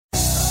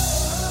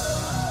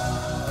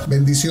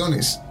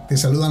Bendiciones, te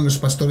saludan los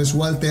pastores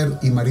Walter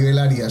y Maribel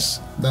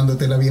Arias,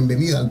 dándote la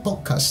bienvenida al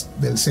podcast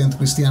del Centro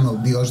Cristiano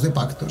Dios de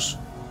Pactos.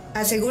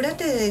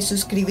 Asegúrate de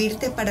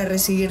suscribirte para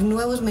recibir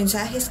nuevos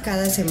mensajes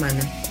cada semana.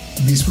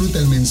 Disfruta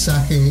el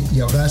mensaje y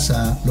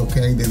abraza lo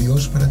que hay de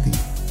Dios para ti.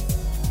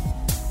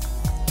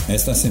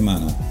 Esta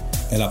semana,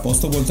 el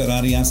apóstol Walter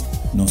Arias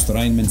nos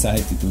trae un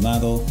mensaje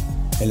titulado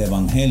El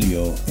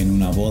Evangelio en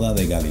una boda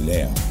de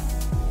Galilea.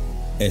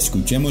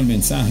 Escuchemos el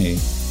mensaje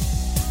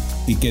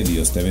y que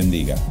Dios te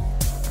bendiga.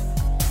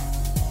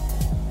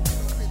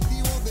 El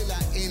objetivo de la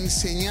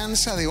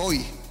enseñanza de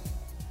hoy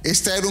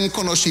es traer un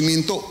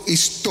conocimiento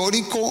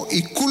histórico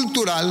y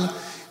cultural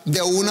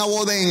de una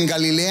boda en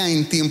Galilea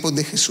en tiempos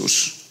de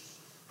Jesús.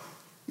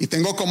 Y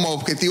tengo como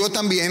objetivo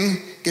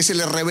también que se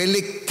les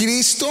revele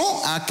Cristo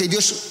a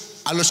aquellos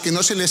a los que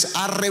no se les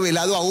ha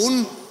revelado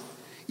aún,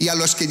 y a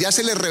los que ya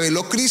se les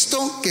reveló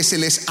Cristo, que se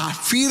les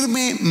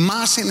afirme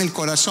más en el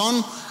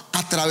corazón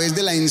a través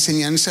de la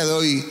enseñanza de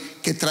hoy,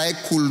 que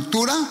trae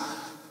cultura,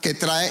 que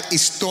trae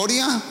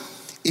historia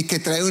y que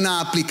trae una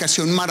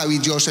aplicación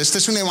maravillosa. Este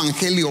es un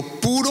evangelio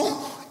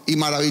puro y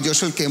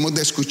maravilloso el que hemos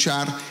de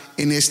escuchar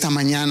en esta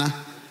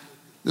mañana.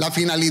 La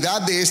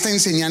finalidad de esta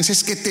enseñanza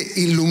es que te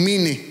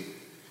ilumine.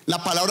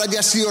 La palabra ya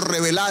ha sido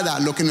revelada,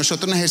 lo que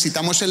nosotros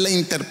necesitamos es la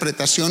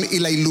interpretación y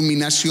la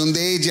iluminación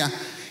de ella,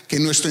 que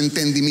nuestro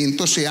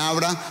entendimiento se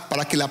abra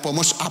para que la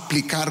podamos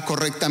aplicar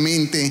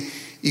correctamente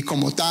y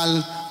como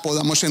tal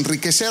podamos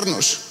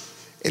enriquecernos.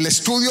 El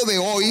estudio de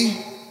hoy,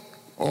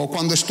 o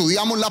cuando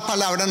estudiamos la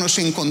palabra, nos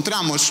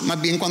encontramos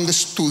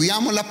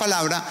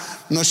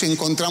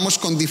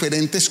con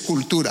diferentes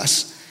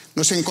culturas.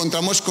 Nos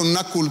encontramos con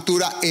una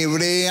cultura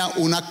hebrea,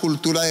 una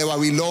cultura de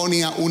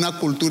Babilonia, una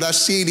cultura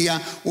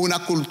siria,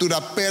 una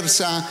cultura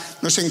persa.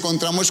 Nos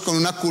encontramos con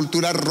una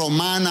cultura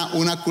romana,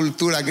 una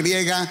cultura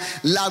griega.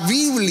 La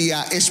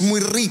Biblia es muy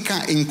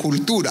rica en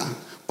cultura,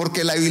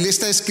 porque la Biblia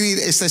está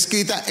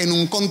escrita en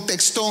un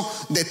contexto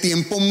de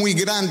tiempo muy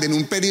grande, en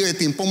un periodo de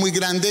tiempo muy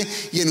grande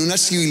y en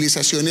unas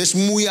civilizaciones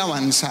muy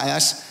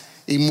avanzadas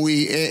y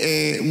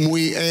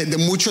de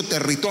mucho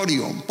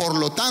territorio. Por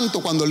lo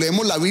tanto, cuando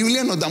leemos la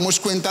Biblia nos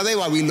damos cuenta de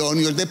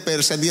babilonios, de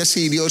persas, de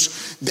asirios,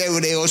 de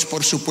hebreos,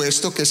 por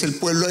supuesto, que es el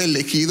pueblo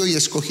elegido y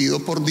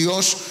escogido por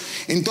Dios.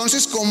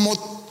 Entonces,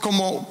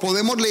 como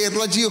podemos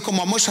leerlo allí o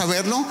como vamos a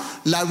verlo,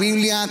 la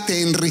Biblia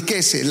te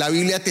enriquece, la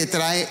Biblia te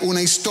trae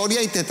una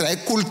historia y te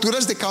trae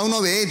culturas de cada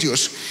uno de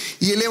ellos.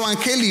 Y el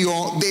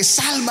evangelio de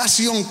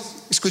salvación,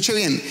 escuche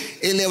bien,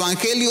 el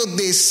evangelio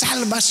de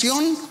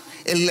salvación,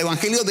 el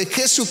evangelio de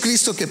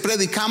Jesucristo que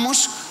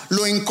predicamos,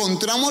 lo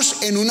encontramos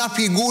en una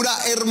figura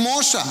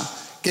hermosa,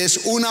 que es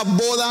una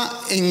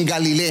boda en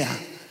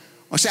Galilea.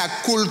 O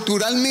sea,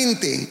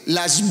 culturalmente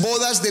las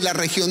bodas de la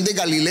región de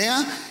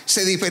Galilea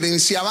se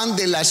diferenciaban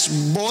de las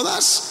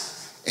bodas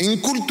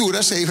en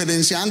cultura, se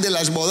diferenciaban de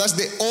las bodas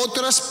de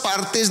otras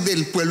partes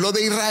del pueblo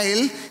de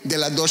Israel, de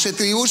las 12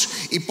 tribus,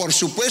 y por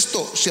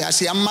supuesto se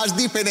hacían más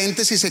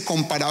diferentes si se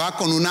comparaba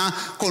con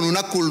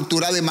una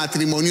cultura de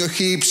matrimonio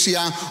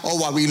egipcia o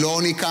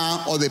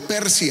babilónica o de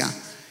Persia.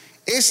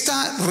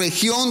 Esta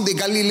región de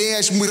Galilea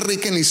es muy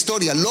rica en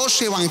historia.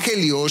 Los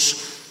evangelios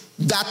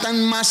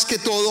datan más que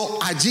todo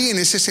allí en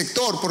ese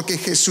sector, porque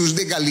Jesús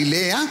de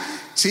Galilea,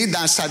 ¿sí?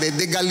 Nazaret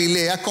de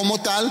Galilea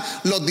como tal,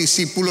 los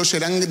discípulos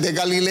eran de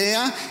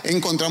Galilea,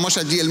 encontramos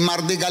allí el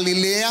mar de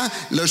Galilea,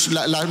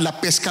 la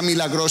pesca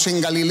milagrosa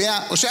en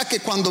Galilea. O sea que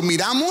cuando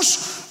miramos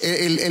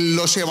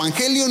los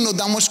evangelios nos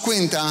damos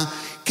cuenta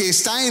que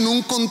está en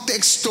un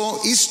contexto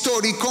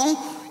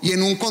histórico y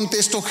en un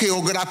contexto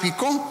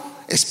geográfico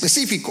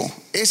específico.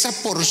 Esa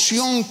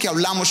porción que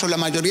hablamos, o la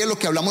mayoría de lo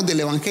que hablamos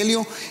del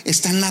evangelio,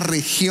 está en la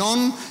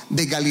región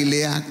de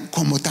Galilea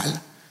como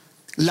tal.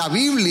 La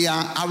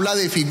Biblia habla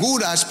de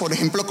figuras, por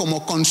ejemplo,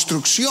 como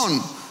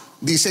construcción.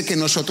 Dice que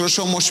nosotros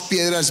somos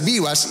piedras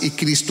vivas y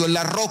Cristo es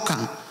la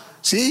roca,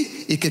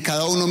 ¿sí? Y que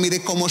cada uno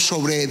mire cómo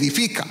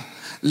sobreedifica.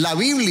 La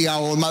Biblia,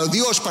 o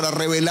Dios, para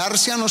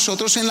revelarse a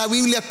nosotros en la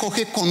Biblia,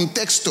 coge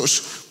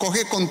contextos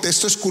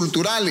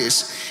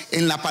culturales.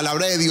 En la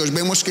palabra de Dios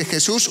vemos que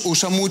Jesús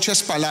usa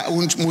muchas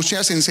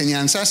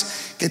enseñanzas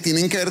que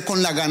tienen que ver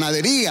con la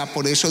ganadería.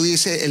 Por eso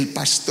dice el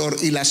pastor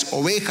y las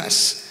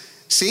ovejas,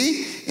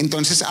 ¿sí?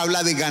 Entonces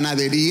habla de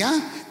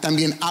ganadería,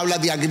 también habla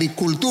de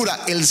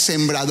agricultura. El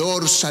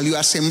sembrador salió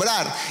a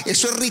sembrar.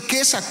 Eso es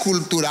riqueza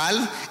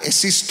cultural,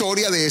 es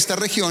historia de estas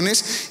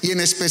regiones, y en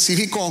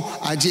específico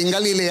allí en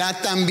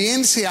Galilea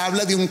también se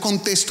habla de un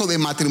contexto de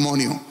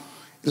matrimonio.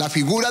 La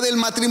figura del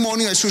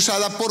matrimonio es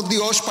usada por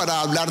Dios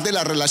para hablar de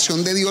la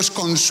relación de Dios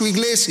con su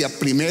iglesia.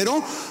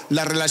 Primero,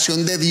 la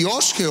relación de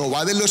Dios,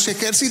 Jehová de los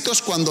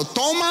ejércitos, cuando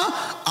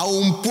toma a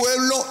un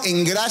pueblo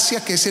en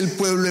gracia, que es el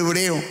pueblo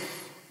hebreo.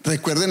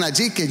 Recuerden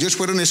allí que ellos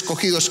fueron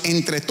escogidos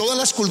entre todas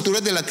las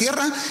culturas de la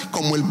tierra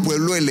como el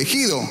pueblo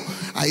elegido.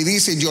 Ahí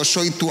dice: yo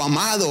soy tu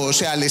amado. O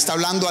sea, le está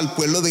hablando al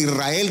pueblo de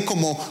Israel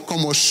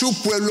como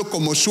su pueblo,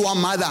 como su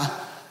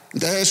amada.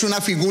 Entonces es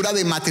una figura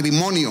de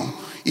matrimonio.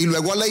 Y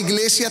luego a la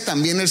iglesia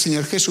también el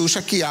Señor Jesús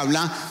aquí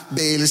habla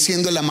de Él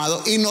siendo el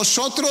amado. Y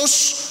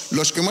nosotros,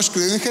 los que hemos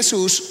creído en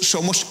Jesús,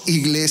 somos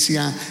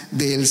iglesia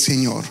del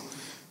Señor.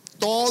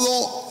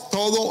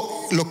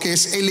 Todo lo que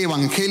es el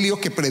evangelio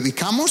que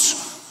predicamos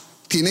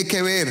tiene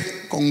que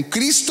ver con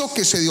Cristo,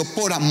 que se dio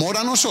por amor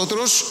a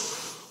nosotros,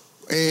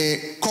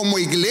 como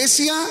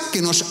iglesia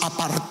que nos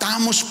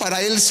apartamos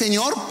para el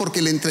Señor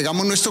porque le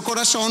entregamos nuestro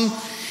corazón,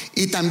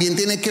 y también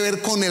tiene que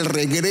ver con el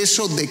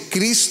regreso de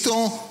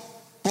Cristo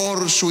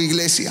por su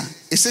iglesia.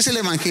 Este es el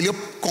evangelio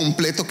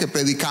completo que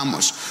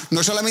predicamos.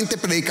 No solamente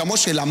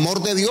predicamos el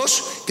amor de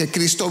Dios, que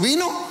Cristo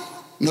vino,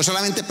 no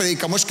solamente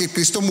predicamos que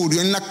Cristo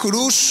murió en la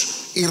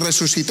cruz y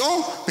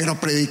resucitó, pero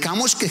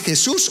predicamos que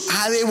Jesús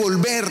ha de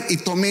volver, y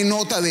tome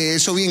nota de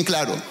eso bien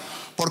claro,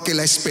 porque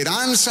la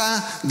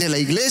esperanza de la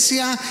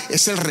iglesia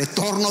es el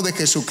retorno de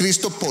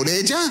Jesucristo por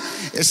ella,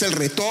 es el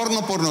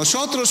retorno por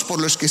nosotros,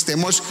 por los que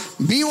estemos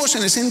vivos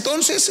en ese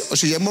entonces, o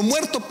si ya hemos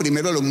muerto,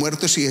 primero los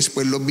muertos y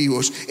después los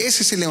vivos.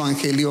 Ese es el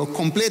evangelio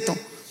completo.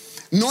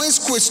 No es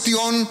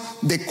cuestión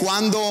de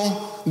cuándo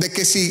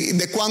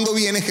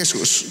viene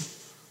Jesús,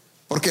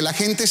 porque la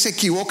gente se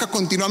equivoca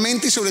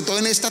continuamente, y sobre todo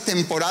en esta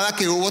temporada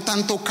que hubo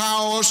tanto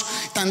caos,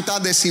 tanta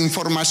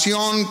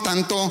desinformación,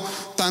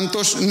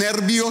 tantos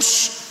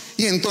nervios,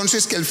 y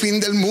entonces que el fin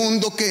del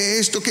mundo, que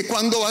esto, que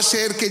cuándo va a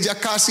ser, que ya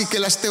casi, que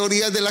las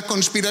teorías de la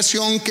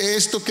conspiración, que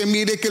esto, que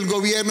mire, que el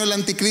gobierno, el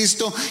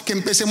anticristo, que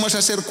empecemos a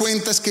hacer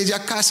cuentas, que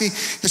ya casi.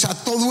 O sea,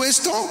 todo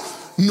esto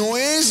no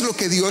es lo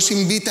que Dios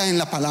invita en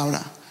la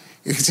palabra.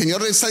 El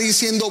Señor está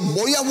diciendo: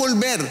 voy a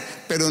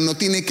volver, pero no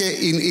tiene que,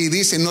 y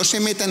dice: no se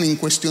metan en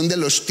cuestión de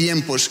los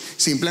tiempos,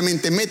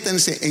 simplemente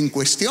métanse en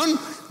cuestión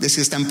de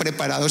si están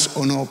preparados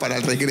o no para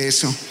el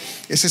regreso.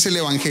 Ese es el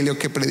evangelio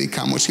que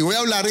predicamos. Y voy a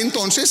hablar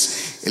entonces,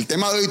 el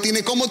tema de hoy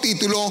tiene como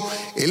título: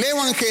 el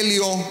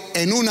evangelio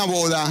en una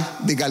boda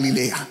de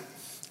Galilea.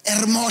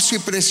 Hermoso y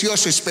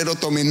precioso. Espero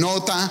tome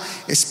nota,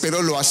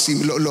 espero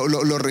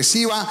lo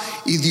reciba,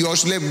 y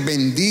Dios le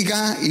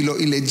bendiga y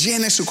le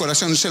llene su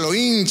corazón, se lo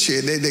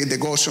hinche de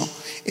gozo.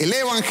 El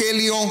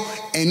evangelio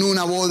en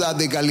una boda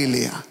de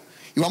Galilea.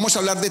 Y vamos a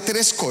hablar de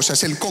tres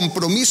cosas. El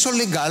compromiso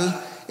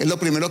legal es lo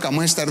primero que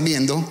vamos a estar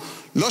viendo.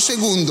 Lo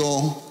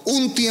segundo,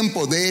 un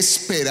tiempo de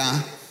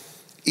espera.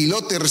 Y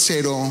lo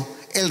tercero,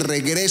 el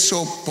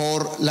regreso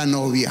por la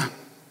novia.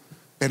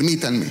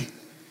 Permítanme.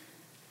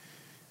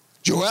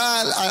 Yo voy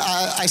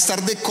a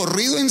estar de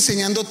corrido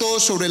enseñando todo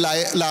sobre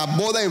la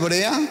boda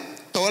hebrea,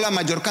 toda la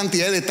mayor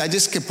cantidad de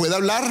detalles que pueda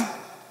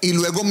hablar, y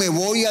luego me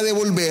voy a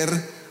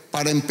devolver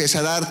para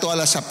empezar a dar todas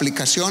las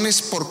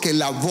aplicaciones, porque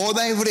la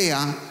boda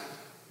hebrea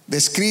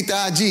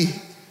descrita allí,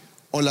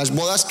 o las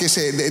bodas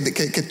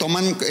que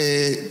toman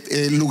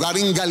lugar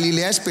en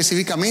Galilea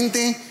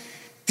específicamente,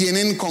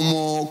 tienen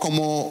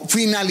como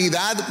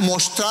finalidad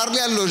mostrarle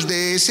a los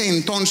de ese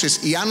entonces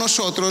y a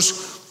nosotros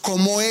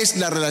cómo es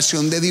la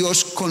relación de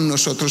Dios con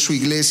nosotros, su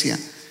iglesia.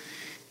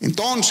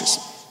 Entonces,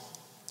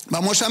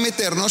 vamos a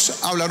meternos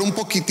a hablar un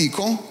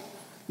poquitico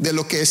de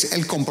lo que es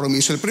el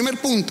compromiso. El primer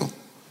punto,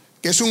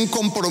 que es un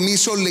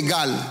compromiso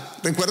legal.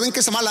 Recuerden que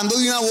estamos hablando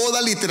de una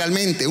boda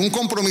literalmente, un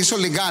compromiso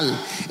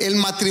legal. El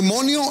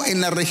matrimonio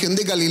en la región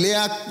de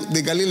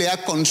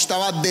Galilea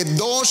constaba de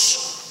dos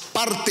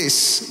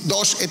partes,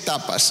 dos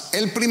etapas.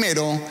 El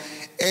primero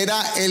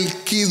era el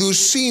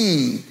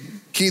Kiddushín,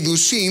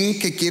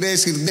 que quiere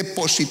decir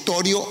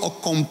depositorio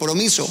o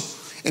compromiso,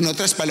 en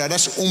otras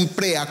palabras, un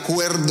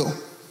preacuerdo.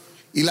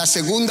 Y la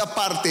segunda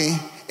parte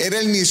era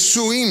el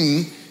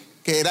Nisuim,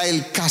 que era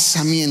el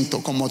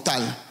casamiento como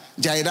tal,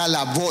 ya era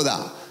la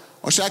boda.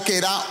 O sea que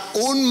era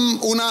un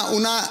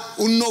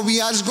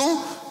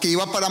noviazgo que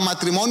iba para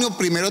matrimonio.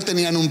 Primero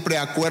tenían un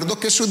preacuerdo,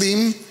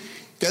 Kedushim,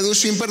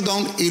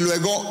 y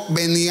luego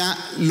venía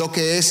lo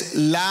que es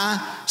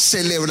la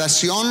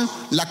celebración,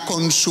 la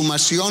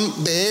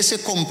consumación de ese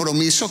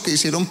compromiso que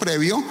hicieron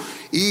previo,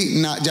 y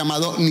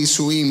llamado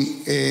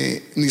Nisuim.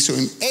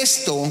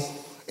 Esto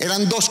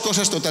eran dos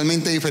cosas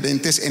totalmente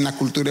diferentes en la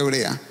cultura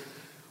hebrea.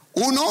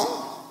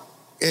 Uno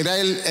era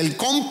el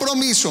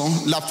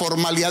compromiso, la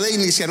formalidad de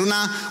iniciar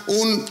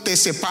te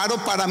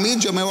separo para mí,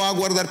 yo me voy a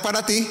guardar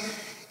para ti.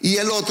 Y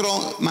el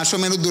otro más o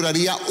menos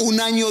duraría un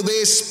año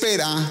de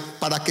espera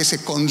para que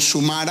se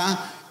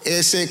consumara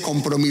ese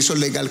compromiso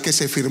legal que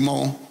se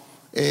firmó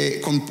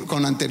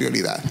con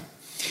anterioridad.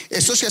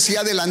 Esto se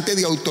hacía delante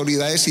de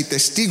autoridades y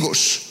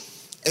testigos.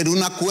 Era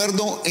un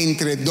acuerdo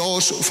entre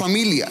dos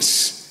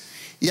familias.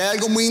 Y hay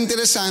algo muy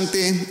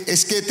interesante,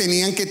 es que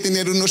tenían que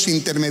tener unos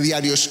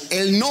intermediarios.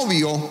 El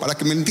novio, para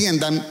que me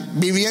entiendan,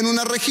 vivía en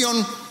una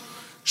región.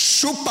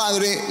 Su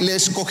padre le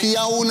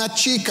escogía a una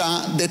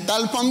chica de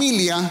tal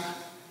familia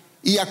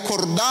y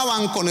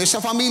acordaban con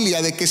esa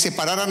familia de que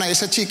separaran a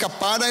esa chica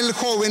para el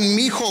joven.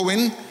 Mi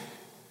joven,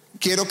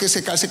 quiero que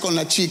se case con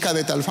la chica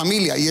de tal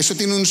familia. Y eso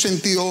tiene un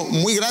sentido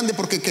muy grande,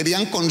 porque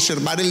querían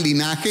conservar el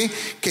linaje,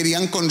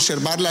 querían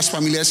conservar, las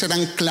familias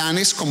eran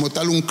clanes como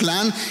tal, un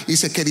clan, y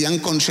se querían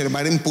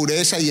conservar en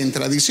pureza y en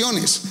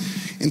tradiciones.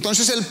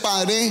 Entonces el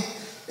padre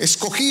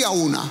escogía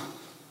una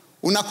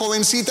una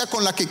jovencita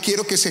con la que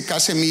quiero que se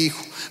case mi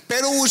hijo.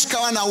 Pero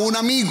buscaban a un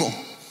amigo.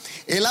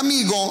 El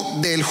amigo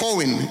del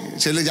joven,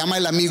 se le llama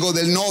el amigo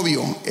del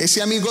novio.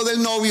 Ese amigo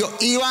del novio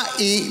iba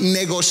y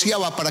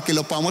negociaba, para que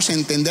lo podamos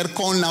entender,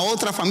 con la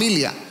otra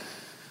familia.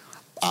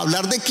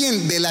 ¿Hablar de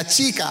quién? De la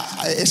chica.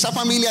 Esa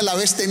familia a la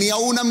vez tenía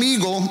un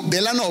amigo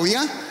de la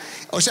novia,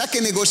 o sea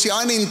que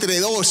negociaban entre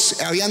dos,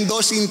 habían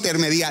dos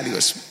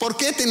intermediarios. ¿Por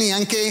qué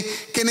tenían que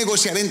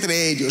negociar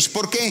entre ellos?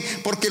 ¿Por qué?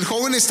 Porque el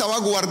joven estaba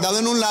guardado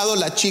en un lado,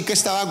 la chica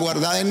estaba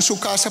guardada en su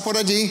casa por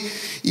allí,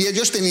 y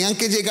ellos tenían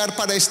que llegar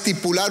para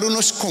estipular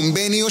unos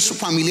convenios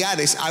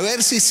familiares, a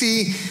ver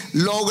si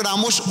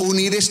logramos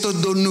unir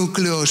estos dos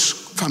núcleos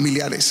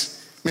familiares.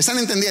 ¿Me están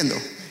entendiendo?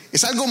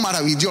 Es algo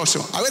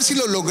maravilloso, a ver si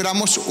lo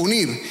logramos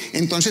unir.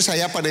 Entonces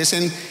ahí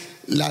aparecen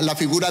la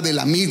figura del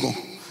amigo.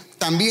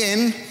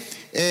 También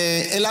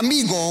el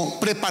amigo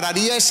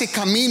prepararía ese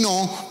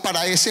camino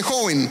para ese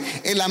joven.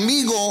 El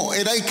amigo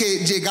era el que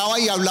llegaba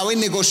y hablaba y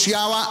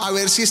negociaba a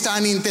ver si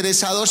estaban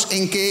interesados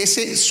en que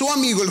su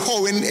amigo, el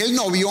joven, el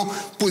novio,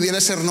 pudiera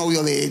ser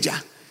novio de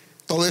ella.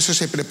 Todo eso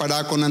se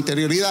preparaba con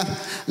anterioridad.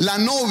 La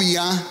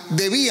novia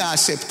debía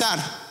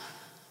aceptar.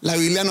 La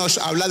Biblia nos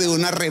habla de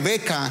una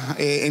Rebeca,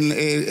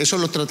 eso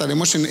lo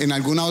trataremos en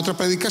alguna otra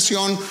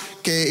predicación,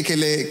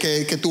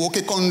 que tuvo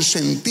que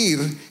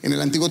consentir en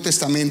el Antiguo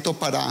Testamento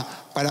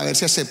para ver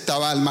si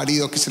aceptaba al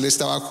marido que se le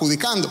estaba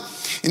adjudicando.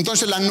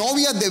 Entonces la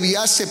novia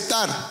debía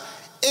aceptar.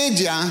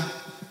 Ella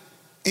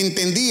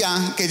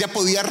entendía que ella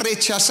podía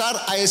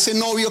rechazar a ese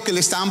novio que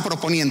le estaban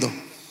proponiendo,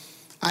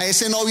 a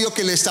ese novio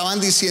que le estaban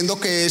diciendo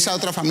que esa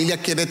otra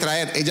familia quiere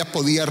traer. Ella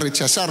podía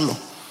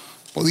rechazarlo.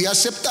 Podía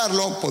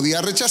aceptarlo,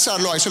 podía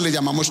rechazarlo, a eso le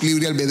llamamos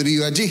libre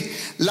albedrío allí.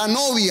 La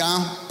novia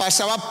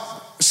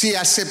pasaba, si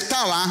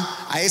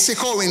aceptaba a ese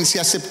joven, si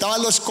aceptaba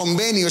los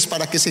convenios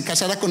para que se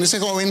casara con ese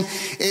joven,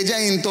 ella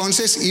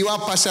entonces iba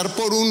a pasar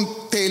por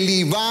un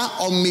telibá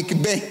o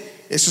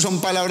mikveh. Esas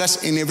son palabras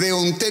en hebreo.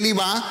 Un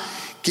telibá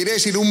quiere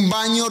decir un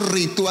baño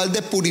ritual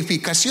de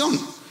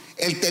purificación.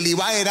 El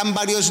telibá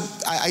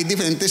hay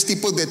diferentes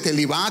tipos de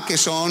telibá que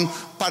son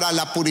para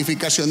la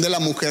purificación de la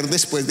mujer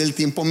después del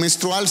tiempo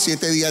menstrual.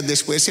 7 días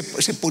después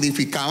se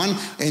purificaban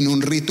en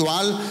un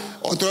ritual.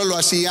 Otros lo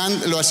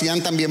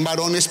hacían también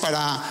varones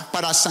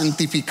para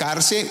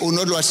santificarse.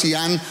 Unos lo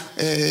hacían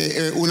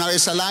una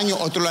vez al año,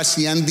 otros lo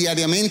hacían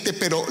diariamente.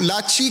 Pero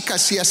la chica,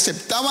 si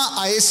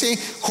aceptaba a ese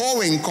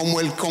joven como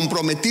el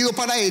comprometido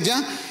para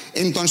ella,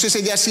 entonces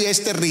ella hacía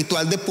este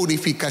ritual de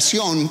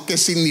purificación que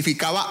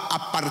significaba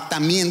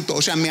apartamiento,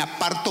 o sea, me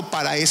aparto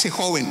para ese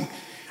joven.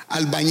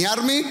 Al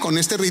bañarme con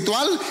este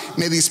ritual,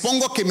 me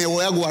dispongo a que me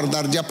voy a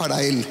guardar ya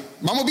para él.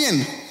 ¿Vamos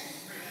bien?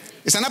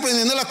 ¿Están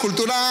aprendiendo la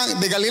cultura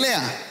de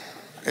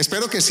Galilea?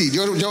 Espero que sí,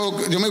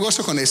 yo me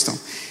gozo con esto.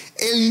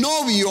 El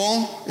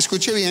novio,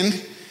 escuche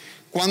bien,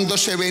 cuando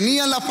se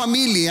venía la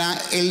familia,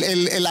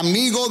 el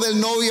amigo del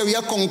novio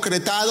había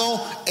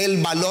concretado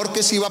el valor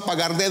que se iba a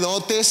pagar de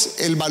dotes,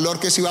 el valor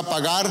que se iba a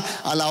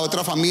pagar a la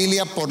otra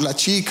familia por la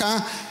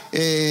chica.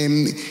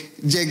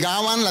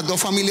 Llegaban, las dos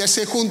familias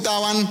se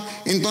juntaban.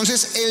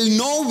 Entonces el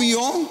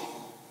novio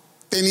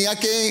tenía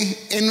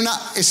que, en una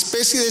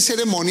especie de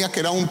ceremonia, que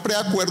era un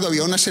preacuerdo,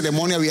 había una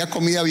ceremonia, había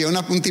comida, había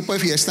un tipo de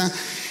fiesta.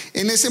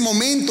 En ese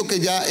momento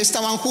que ya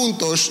estaban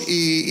juntos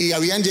y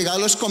habían llegado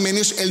los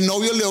convenios, el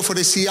novio le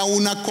ofrecía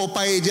una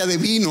copa a ella de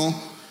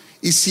vino,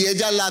 y si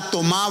ella la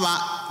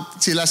tomaba,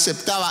 si la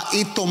aceptaba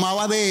y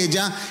tomaba de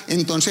ella,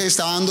 entonces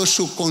estaba dando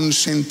su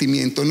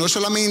consentimiento. No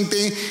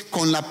solamente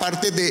con la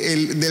parte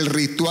del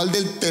ritual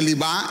del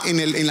telibá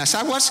en las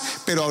aguas,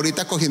 pero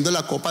ahorita cogiendo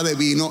la copa de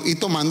vino y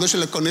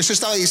tomándosela. Con eso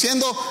estaba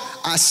diciendo: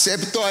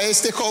 acepto a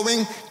este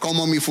joven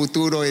como mi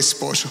futuro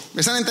esposo.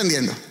 ¿Me están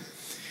entendiendo?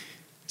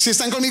 ¿Sí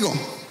están conmigo?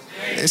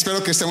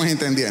 Espero que estemos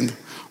entendiendo.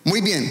 Muy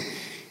bien.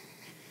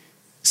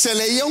 Se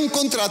leía un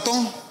contrato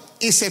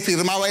y se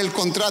firmaba el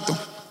contrato.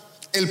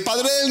 El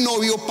padre del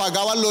novio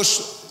pagaba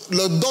los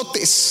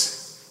dotes,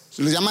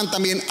 se le llaman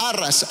también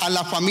arras, a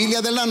la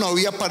familia de la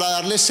novia para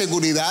darle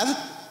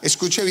seguridad.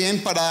 Escuche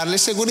bien, para darle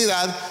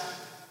seguridad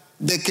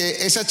de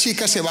que esa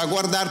chica se va a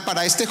guardar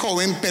para este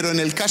joven, pero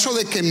en el caso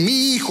de que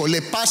mi hijo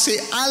le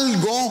pase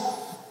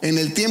algo en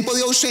el tiempo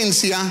de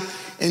ausencia,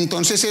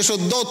 entonces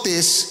esos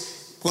dotes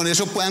con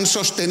eso puedan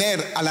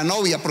sostener a la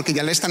novia, porque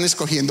ya la están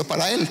escogiendo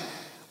para él.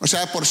 O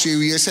sea, por si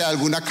hubiese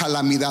alguna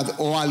calamidad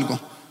o algo.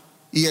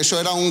 Y eso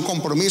era un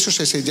compromiso,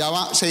 se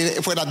sellaba,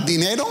 fuera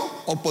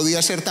dinero o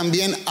podía ser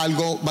también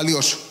algo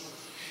valioso.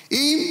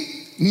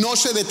 Y no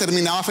se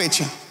determinaba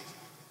fecha.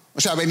 O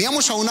sea,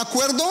 veníamos a un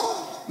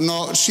acuerdo.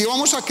 No, si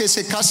vamos a que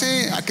se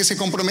case, a que se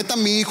comprometa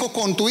mi hijo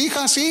con tu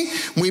hija, sí,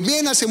 muy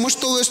bien, hacemos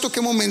todo esto que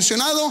hemos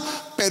mencionado,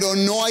 pero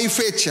no hay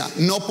fecha,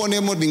 no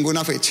ponemos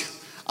ninguna fecha.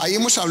 Ahí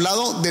hemos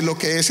hablado de lo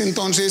que es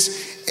entonces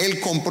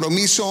el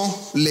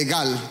compromiso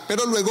legal,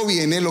 pero luego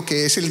viene lo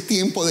que es el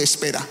tiempo de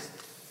espera.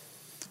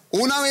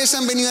 Una vez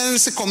han venido en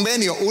ese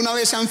convenio, una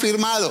vez han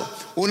firmado,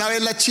 una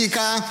vez la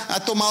chica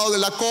ha tomado de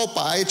la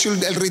copa, ha hecho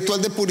el ritual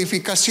de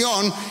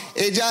purificación,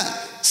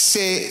 ella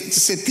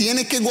se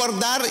tiene que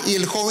guardar y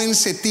el joven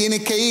se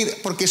tiene que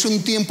ir, porque es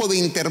un tiempo de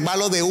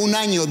intervalo de 1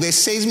 año, de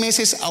 6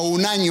 meses a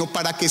 1 año,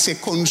 para que se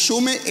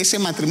consume ese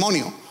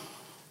matrimonio,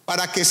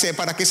 para que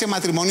ese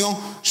matrimonio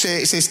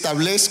se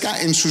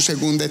establezca en su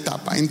segunda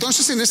etapa.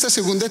 Entonces, en esta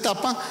segunda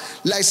etapa,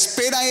 la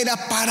espera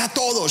era para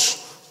todos,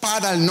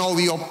 para el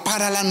novio,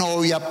 para la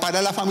novia,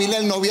 para la familia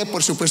del novio y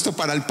por supuesto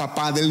para el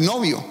papá del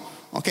novio.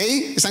 ¿Ok?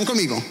 ¿Están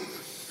conmigo?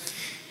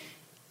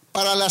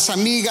 Para las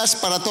amigas,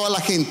 para toda la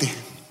gente.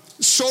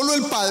 Solo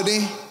el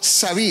padre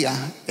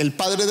sabía, el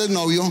padre del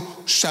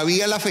novio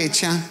sabía la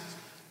fecha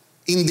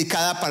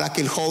indicada para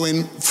que el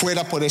joven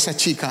fuera por esa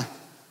chica.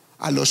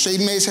 A los 6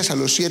 meses, a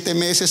los 7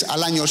 meses,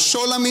 al año.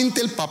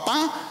 Solamente el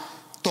papá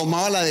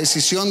tomaba la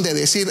decisión de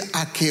decir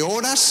a qué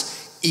horas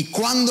y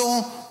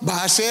cuándo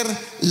va a ser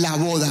la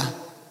boda,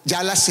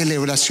 ya la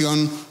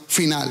celebración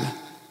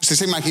final. ¿Usted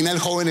se imagina el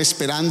joven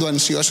esperando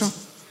ansioso?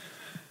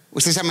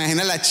 ¿Usted se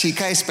imagina a la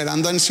chica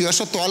esperando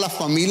ansioso? Toda la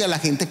familia, la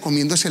gente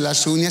comiéndose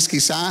las uñas,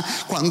 quizá,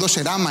 ¿cuándo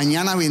será?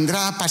 Mañana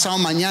vendrá, pasado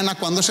mañana,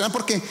 ¿cuándo será?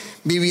 Porque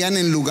vivían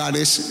en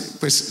lugares,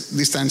 pues,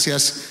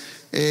 distancias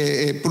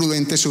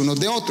prudentes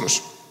unos de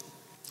otros.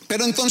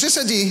 Pero entonces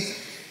allí,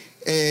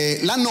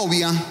 la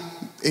novia,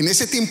 en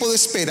ese tiempo de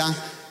espera,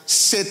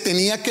 se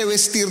tenía que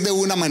vestir de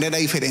una manera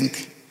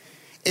diferente.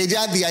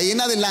 Ella, de ahí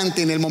en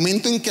adelante, en el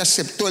momento en que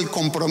aceptó el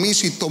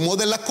compromiso y tomó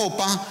de la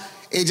copa,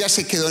 ella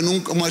se quedó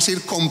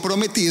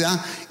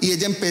comprometida, y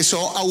ella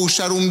empezó a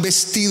usar un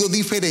vestido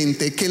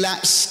diferente que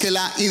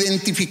la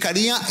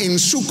identificaría en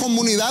su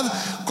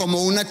comunidad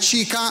como una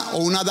chica o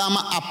una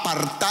dama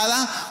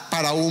apartada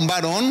para un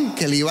varón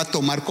que le iba a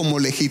tomar como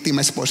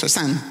legítima esposa.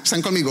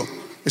 ¿Están conmigo?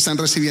 ¿Están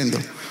recibiendo?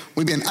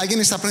 Muy bien, ¿alguien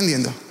está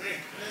aprendiendo?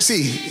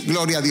 Sí,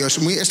 gloria a Dios.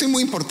 Esto es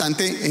muy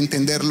importante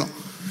entenderlo.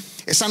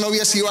 Esa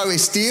novia se iba a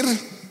vestir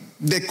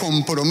de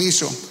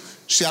compromiso.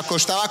 Se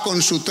acostaba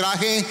con su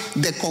traje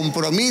de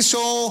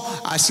compromiso,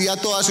 hacía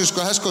todas sus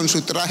cosas con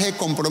su traje de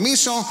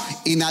compromiso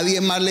y nadie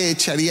más le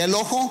echaría el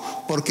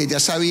ojo porque ya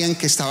sabían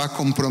que estaba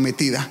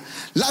comprometida.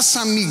 Las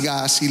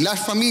amigas y las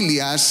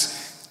familias,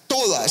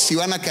 todas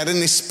iban a quedar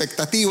en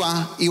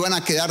expectativa, iban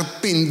a quedar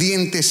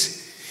pendientes.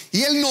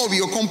 Y el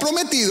novio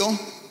comprometido,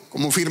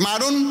 como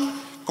firmaron,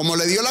 como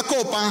le dio la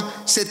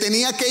copa, se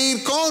tenía que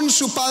ir con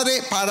su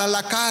padre para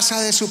la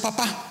casa de su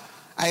papá,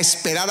 a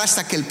esperar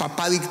hasta que el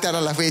papá dictara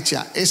la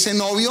fecha. Ese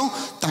novio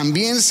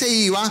también se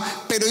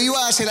iba, pero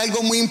iba a hacer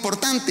algo muy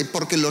importante,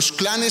 porque los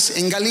clanes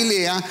en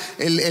Galilea,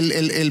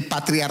 el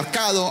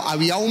patriarcado,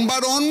 había un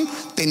varón,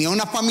 tenía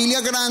una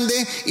familia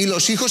grande, y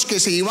los hijos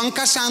que se iban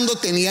casando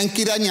tenían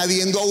que ir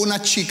añadiendo a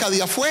una chica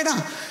de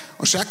afuera.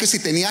 O sea que si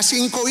tenía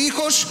 5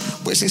 hijos,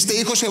 pues este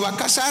hijo se va a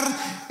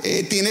casar,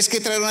 tienes que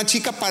traer una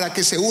chica para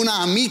que se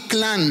una a mi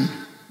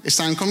clan.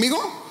 ¿Están conmigo?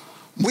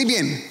 Muy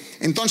bien.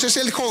 Entonces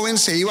el joven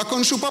se iba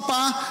con su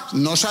papá,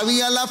 no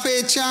sabía la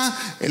fecha,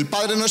 el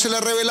padre no se la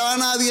revelaba a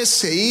nadie,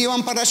 se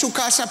iban para su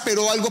casa,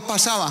 pero algo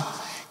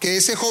pasaba, que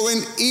ese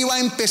joven iba a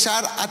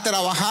empezar a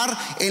trabajar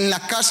en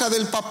la casa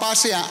del papá, o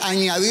sea,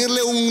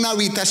 añadirle una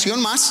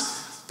habitación más,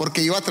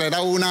 porque iba a traer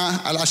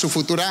a su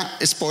futura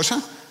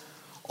esposa,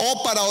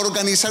 o para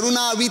organizar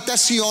una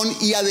habitación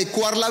y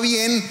adecuarla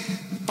bien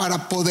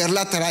para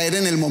poderla traer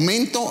en el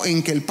momento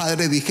en que el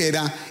padre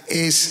dijera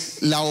es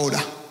la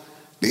hora.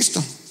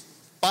 ¿Listo?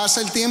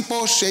 Pasa el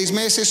tiempo, 6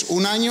 meses,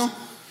 1 año,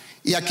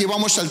 y aquí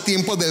vamos al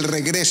tiempo del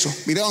regreso.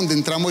 Mira dónde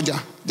entramos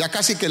ya. Ya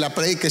casi que la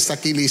prédica está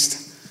aquí lista.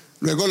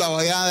 Luego la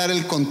voy a dar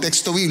el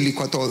contexto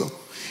bíblico a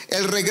todo.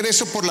 El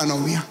regreso por la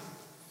novia.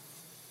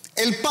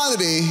 El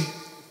padre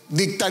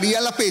dictaría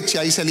la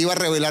fecha y se le iba a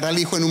revelar al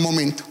hijo en un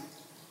momento.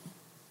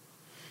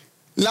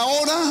 La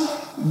hora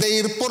de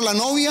ir por la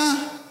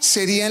novia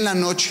sería en la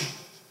noche,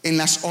 en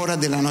las horas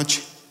de la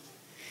noche.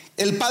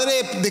 El padre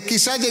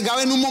quizás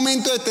llegaba en un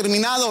momento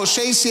determinado,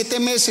 6, 7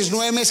 meses,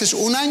 9 meses,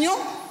 1 año.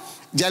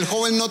 Ya el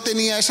joven no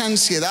tenía esa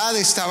ansiedad,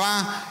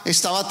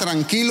 estaba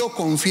tranquilo,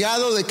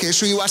 confiado de que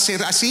eso iba a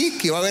ser así,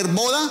 que iba a haber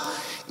boda.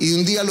 Y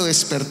un día lo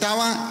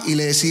despertaba y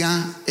le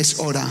decía, es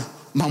hora,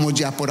 vamos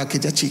ya por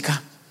aquella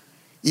chica.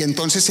 Y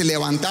entonces se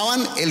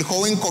levantaban, el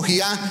joven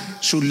cogía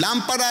sus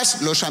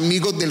lámparas, los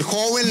amigos del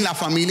joven, la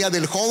familia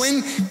del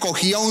joven,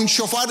 cogía un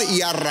shofar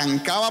y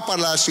arrancaba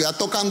para la ciudad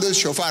tocando el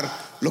shofar,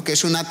 lo que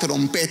es una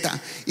trompeta.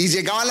 Y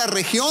llegaba a la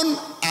región,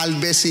 al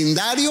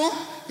vecindario,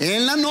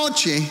 en la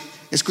noche,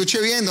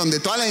 escuche bien, donde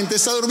toda la gente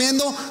está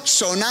durmiendo,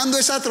 sonando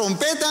esa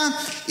trompeta,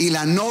 y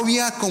la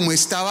novia, como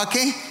estaba,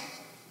 ¿qué?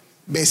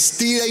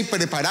 Vestida y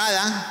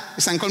preparada.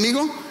 ¿Están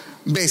conmigo?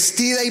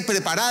 Vestida y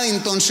preparada,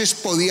 entonces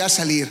podía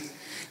salir.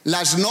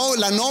 La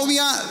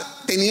novia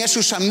tenía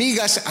sus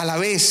amigas a la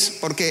vez,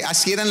 porque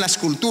así eran las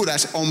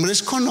culturas,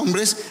 hombres con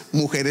hombres,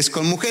 mujeres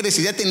con mujeres.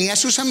 Ella tenía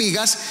sus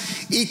amigas,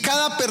 y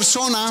cada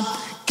persona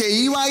que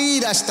iba a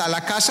ir hasta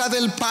la casa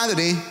del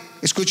padre,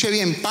 escuche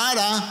bien,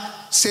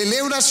 para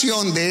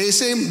celebración de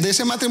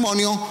ese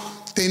matrimonio,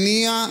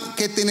 tenía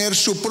que tener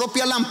su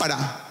propia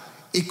lámpara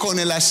y con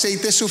el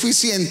aceite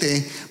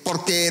suficiente,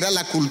 porque era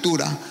la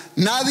cultura.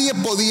 Nadie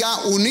podía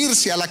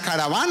unirse a la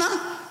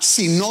caravana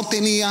si no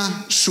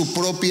tenía su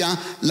propia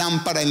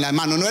lámpara en la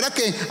mano. No era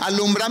que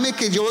alumbrame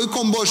que yo voy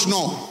con vos,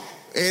 no.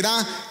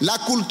 Era la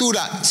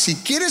cultura. Si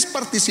quieres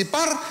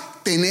participar,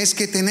 tenés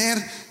que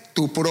tener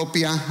tu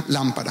propia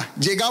lámpara.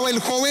 Llegaba el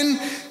joven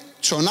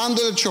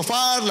sonando el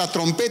shofar, la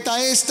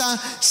trompeta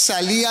esta,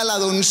 salía la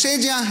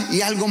doncella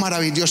y algo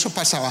maravilloso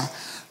pasaba.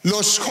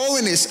 Los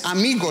jóvenes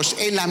amigos,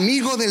 el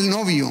amigo del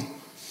novio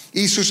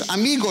y sus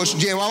amigos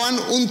llevaban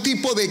un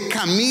tipo de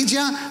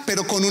camilla,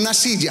 pero con una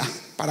silla,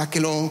 para que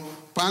lo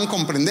puedan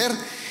comprender,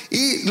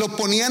 y lo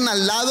ponían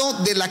al lado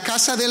de la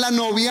casa de la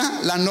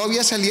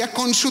novia salía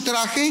con su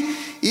traje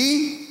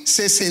y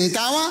se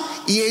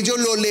sentaba y ellos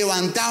lo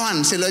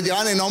levantaban, se lo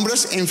llevaban en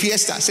hombros en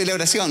fiesta,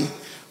 celebración.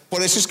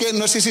 Por eso es que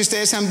no sé si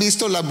ustedes han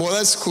visto las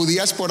bodas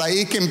judías por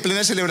ahí, que en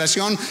plena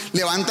celebración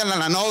levantan a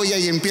la novia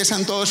y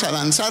empiezan todos a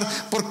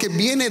danzar, porque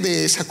viene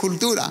de esa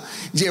cultura.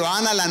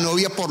 Llevaban a la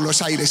novia por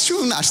los aires,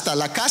 hasta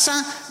la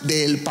casa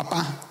del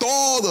papá,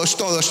 todos.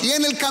 Y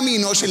en el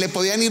camino se le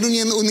podían ir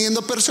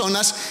uniendo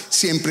personas,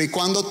 siempre y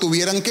cuando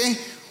tuvieran ¿qué?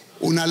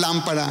 Una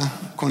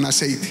lámpara con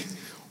aceite.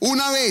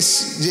 Una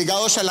vez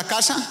llegados a la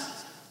casa,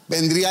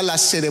 vendría la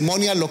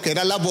ceremonia, lo que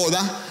era la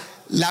boda,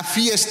 la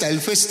fiesta, el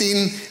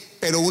festín.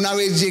 Pero una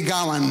vez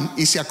llegaban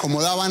y se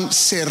acomodaban,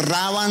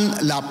 cerraban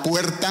la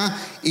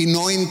puerta y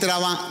no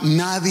entraba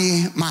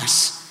nadie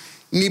más.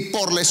 Ni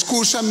por la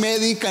excusa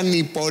médica,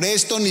 ni por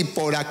esto, ni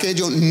por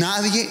aquello,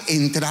 nadie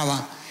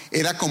entraba.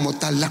 Era como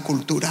tal la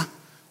cultura,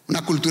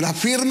 una cultura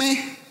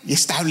firme y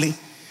estable.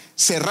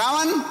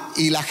 Cerraban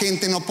y la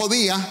gente no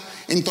podía.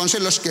 Entonces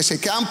los que se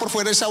quedaban por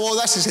fuera de esa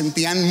boda se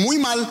sentían muy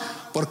mal,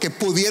 porque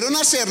pudieron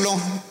hacerlo,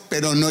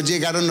 pero no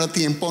llegaron a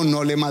tiempo,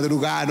 no le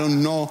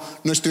madrugaron, no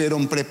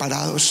estuvieron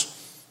preparados.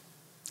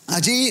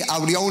 Allí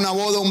habría una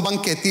boda, un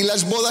banquete, y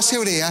las bodas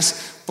hebreas,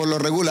 por lo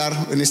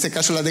regular, en este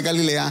caso las de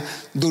Galilea,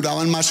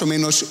 duraban más o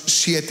menos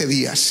 7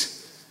 días.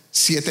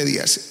 7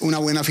 días, una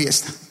buena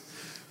fiesta.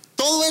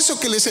 Todo eso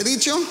que les he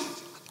dicho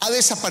ha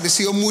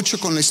desaparecido mucho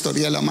con la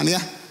historia de la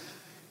humanidad.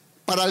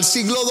 Para el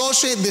siglo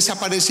XII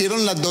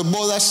desaparecieron las dos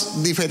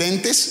bodas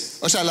diferentes,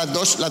 o sea, las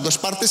dos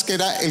partes, que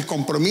era el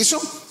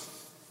compromiso,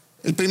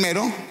 el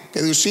primero,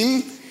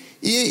 Kedushim,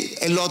 y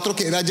el otro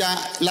que era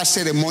ya la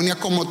ceremonia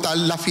como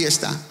tal, la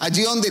fiesta.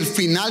 Allí donde el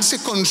final se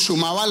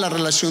consumaba la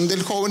relación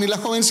del joven y la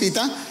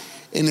jovencita,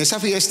 en esa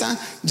fiesta,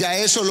 ya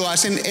eso lo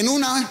hacen en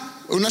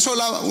una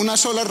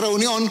sola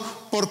reunión.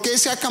 ¿Por qué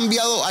se ha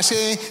cambiado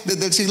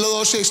desde el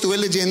siglo XII? Estuve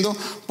leyendo.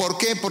 ¿Por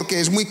qué?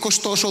 Porque es muy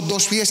costoso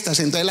 2 fiestas.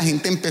 Entonces la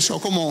gente empezó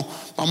como,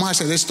 vamos a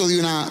hacer esto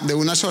de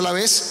una sola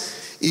vez,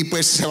 y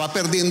pues se va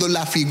perdiendo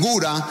la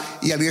figura,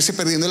 y al irse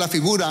perdiendo la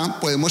figura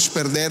podemos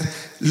perder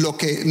lo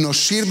que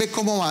nos sirve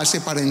como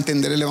base para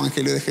entender el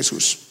Evangelio de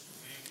Jesús.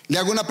 Le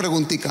hago una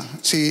preguntita,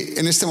 si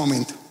en este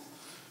momento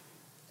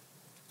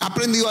 ¿ha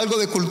aprendido algo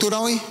de cultura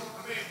hoy?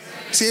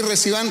 Si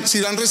lo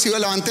han recibido,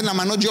 levanten la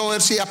mano. Yo a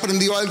ver si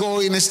aprendió algo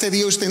hoy en este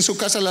día. Usted en su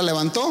casa la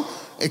levantó,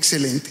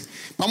 excelente.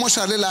 Vamos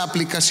a darle la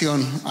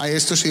aplicación a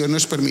esto, si Dios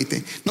nos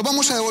permite. Nos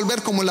vamos a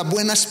devolver como las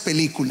buenas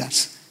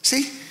películas,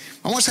 ¿sí?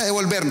 Vamos a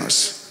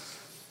devolvernos.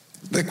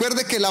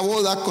 Recuerde que la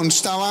boda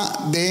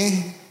constaba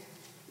de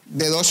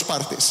 2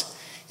 partes,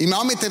 y me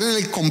voy a meter en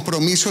el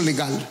compromiso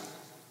legal.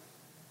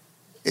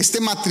 Este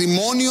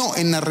matrimonio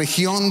en la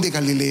región de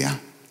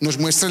Galilea nos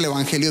muestra el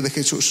Evangelio de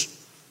Jesús.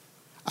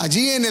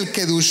 Allí en el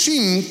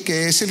Kedushim,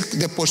 que es el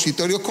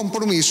depositorio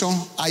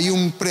compromiso, hay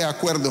un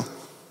preacuerdo.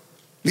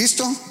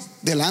 ¿Listo?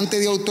 Delante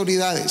de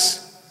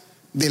autoridades,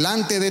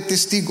 delante de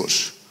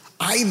testigos.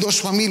 Hay 2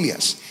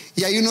 familias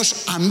y hay unos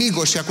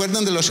amigos. ¿Se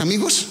acuerdan de los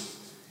amigos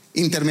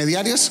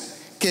intermediarios?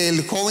 Que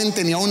el joven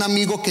tenía un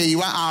amigo que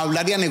iba a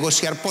hablar y a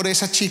negociar por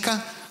esa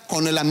chica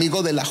con el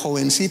amigo de la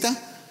jovencita.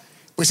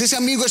 Pues ese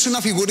amigo es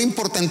una figura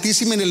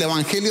importantísima en el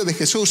Evangelio de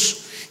Jesús.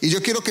 Y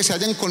yo quiero que se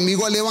vayan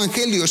conmigo al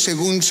Evangelio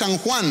según San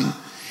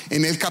Juan,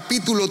 en el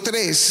capítulo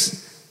 3,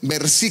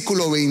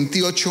 versículo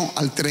 28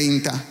 al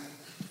 30.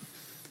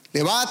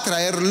 Le va a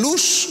traer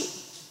luz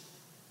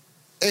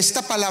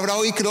esta palabra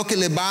hoy. Creo que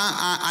le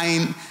va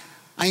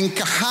a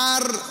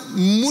encajar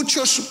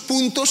muchos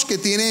puntos que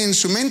tiene en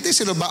su mente y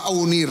se los va a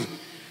unir.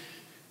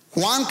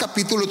 Juan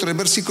capítulo 3,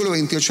 versículo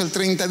 28 al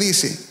 30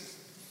 dice: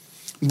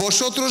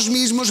 vosotros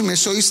mismos me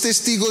sois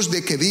testigos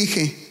de que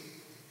dije,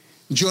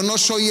 yo no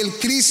soy el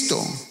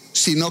Cristo,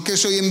 sino que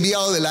soy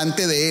enviado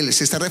delante de él.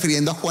 Se está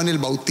refiriendo a Juan el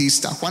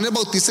Bautista. Juan el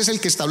Bautista es el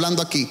que está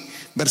hablando aquí.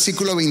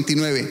 Versículo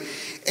 29.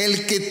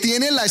 El que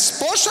tiene la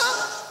esposa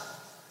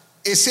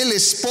es el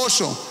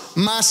esposo,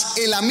 mas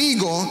el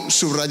amigo,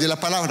 subraye la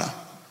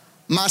palabra,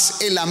 mas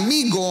el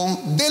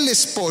amigo del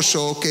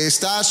esposo que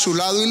está a su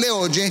lado y le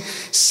oye,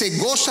 se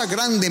goza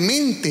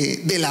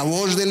grandemente de la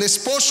voz del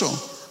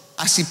esposo.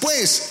 Así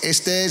pues,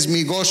 este es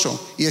mi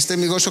gozo, y este es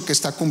mi gozo que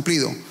está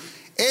cumplido.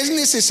 Es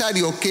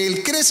necesario que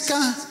él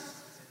crezca,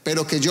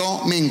 pero que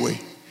yo mengüe.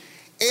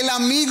 El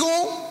amigo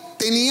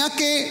tenía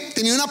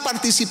una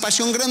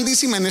participación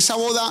grandísima en esa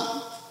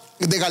boda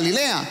de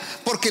Galilea,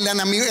 porque el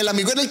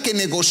amigo era el que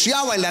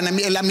negociaba,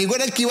 el amigo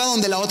era el que iba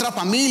donde la otra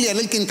familia, era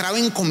el que entraba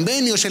en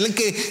convenios, era el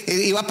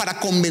que iba para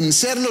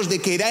convencerlos de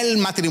que era el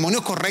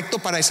matrimonio correcto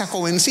para esa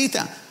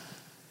jovencita.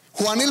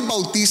 Juan el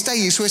Bautista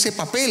hizo ese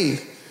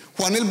papel.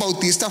 Juan el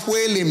Bautista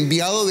fue el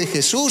enviado de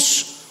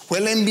Jesús, fue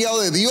el enviado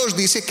de Dios.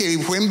 Dice que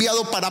fue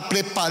enviado para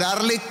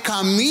prepararle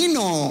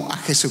camino a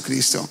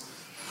Jesucristo.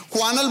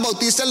 Juan al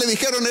Bautista le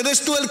dijeron: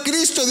 ¿eres tú el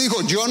Cristo?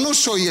 Dijo: yo no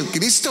soy el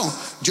Cristo,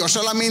 yo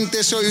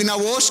solamente soy una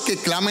voz que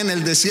clama en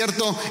el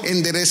desierto,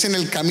 enderecen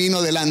el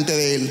camino delante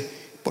de él.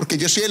 Porque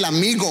yo soy el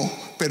amigo,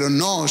 pero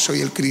no soy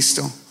el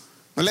Cristo.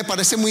 ¿No le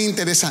parece muy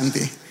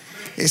interesante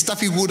esta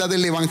figura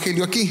del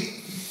evangelio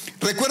aquí?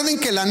 Recuerden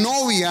que la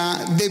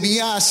novia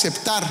debía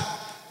aceptar.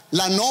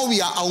 La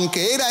novia,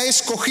 aunque era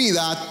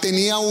escogida,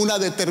 tenía una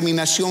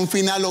determinación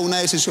final o una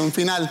decisión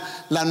final.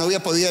 La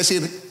novia podía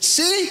decir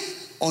sí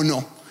o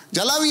no.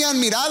 Ya la habían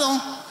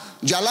mirado,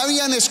 ya la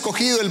habían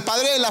escogido, el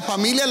padre de la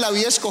familia la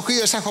había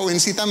escogido: esa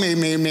jovencita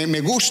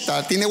me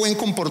gusta, tiene buen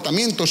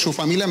comportamiento, su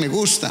familia me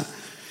gusta.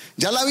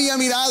 Ya la había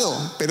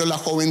mirado, pero la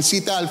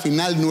jovencita al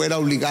final no era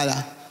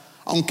obligada.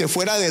 Aunque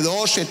fuera de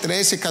 12,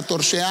 13,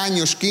 14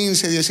 años,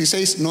 15,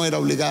 16, no era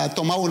obligada,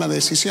 tomaba una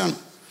decisión.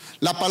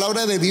 La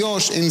palabra de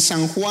Dios en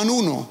San Juan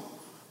 1,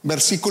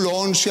 versículo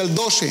 11 al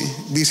 12,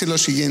 dice lo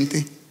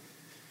siguiente: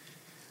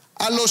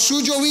 a lo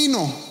suyo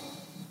vino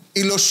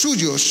y los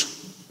suyos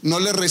no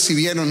le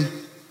recibieron,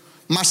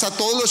 mas a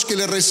todos los que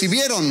le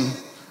recibieron,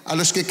 a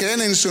los que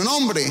creen en su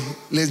nombre,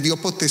 les dio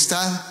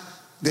potestad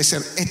de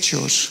ser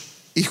hechos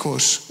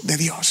hijos de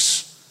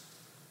Dios.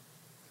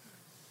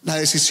 La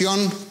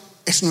decisión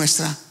es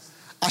nuestra.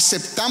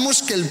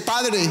 ¿Aceptamos que el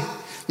Padre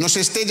nos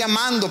esté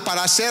llamando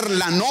para ser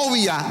la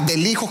novia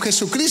del Hijo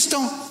Jesucristo?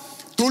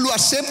 ¿Tú lo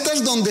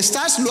aceptas donde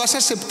estás? ¿Lo has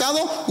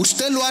aceptado?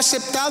 ¿Usted lo ha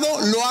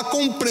aceptado? ¿Lo ha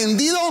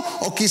comprendido?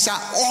 O quizá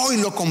hoy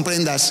lo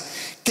comprendas.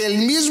 Que el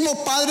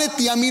mismo Padre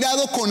te ha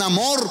mirado con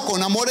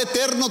amor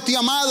eterno, te ha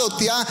amado,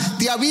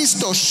 te ha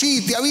visto,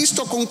 sí, te ha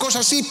visto con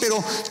cosas así,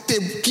 pero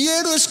te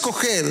quiero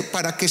escoger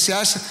para que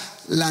seas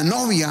la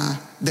novia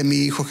de mi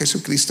Hijo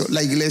Jesucristo,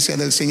 la iglesia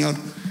del Señor.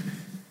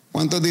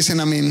 ¿Cuántos dicen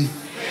amén?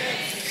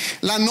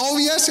 La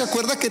novia, ¿se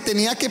acuerda que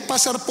tenía que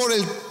pasar por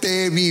el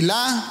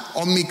Tevilá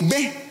o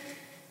Mikvé?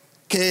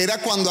 Que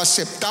era cuando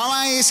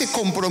aceptaba ese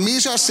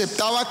compromiso,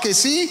 aceptaba que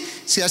sí,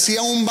 se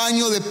hacía un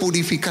baño de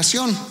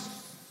purificación.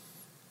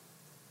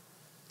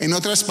 En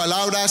otras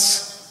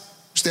palabras,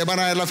 ustedes van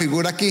a ver la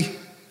figura aquí.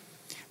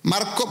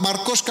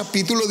 Marcos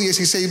capítulo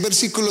 16,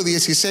 versículo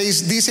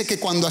 16 dice que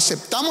cuando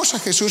aceptamos a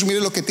Jesús,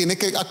 mire lo que tiene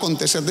que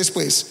acontecer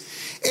después.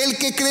 El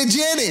que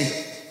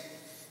creyere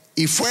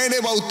y fuere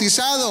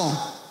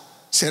bautizado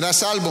será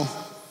salvo,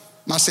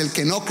 mas el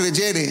que no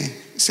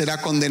creyere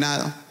será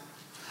condenado.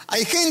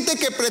 Hay gente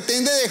que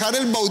pretende dejar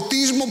el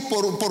bautismo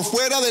por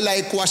fuera de la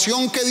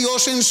ecuación que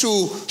Dios en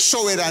su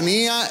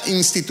soberanía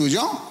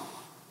instituyó.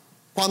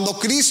 Cuando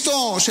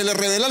Cristo se le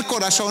revela el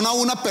corazón a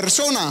una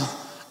persona,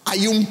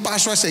 hay un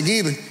paso a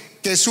seguir,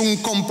 que es un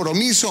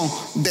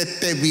compromiso de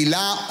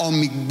Tevilá o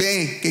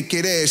Mikvé, que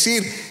quiere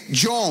decir: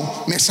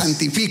 yo me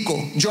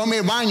santifico, yo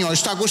me baño,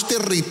 hago este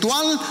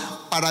ritual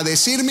para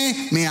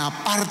decirme, me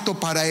aparto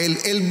para Él.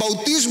 El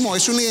bautismo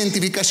es una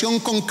identificación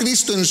con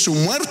Cristo en su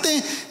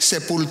muerte,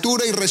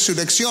 sepultura y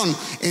resurrección.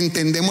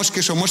 Entendemos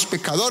que somos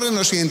pecadores,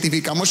 nos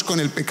identificamos con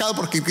el pecado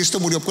porque Cristo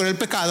murió por el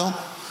pecado.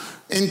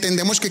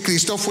 Entendemos que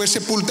Cristo fue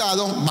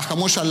sepultado,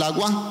 bajamos al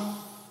agua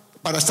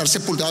para estar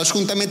sepultados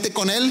juntamente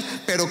con Él,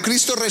 pero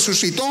Cristo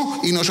resucitó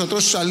y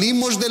nosotros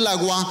salimos del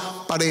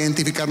agua para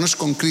identificarnos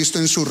con Cristo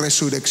en su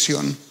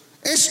resurrección.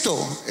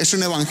 Esto es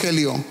un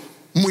evangelio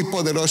muy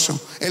poderoso.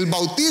 El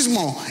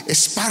bautismo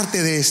es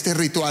parte de este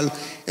ritual.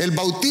 El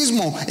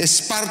bautismo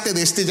es parte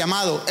de este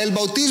llamado. El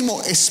bautismo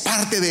es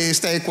parte de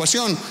esta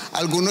ecuación.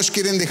 Algunos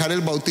quieren dejar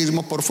el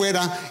bautismo por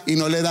fuera y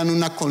no le dan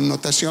una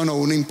connotación o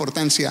una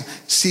importancia.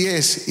 Sí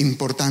es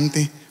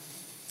importante.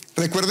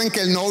 Recuerden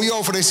que el novio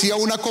ofrecía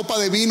una copa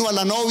de vino a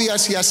la novia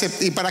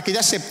y para que ella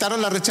aceptara o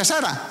la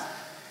rechazara.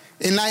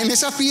 En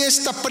esa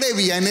fiesta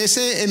previa, en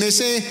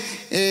ese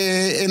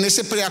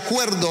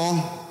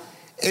preacuerdo,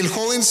 el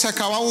joven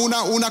sacaba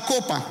una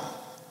copa.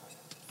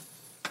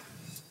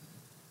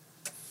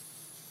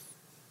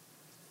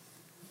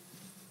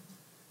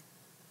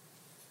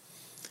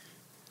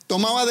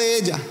 Tomaba de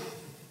ella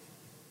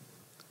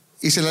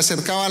y se le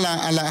acercaba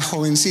a la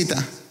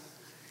jovencita.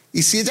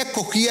 Y si ella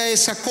cogía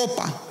esa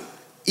copa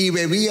y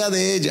bebía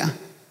de ella,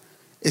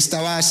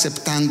 estaba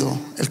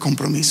aceptando el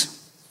compromiso.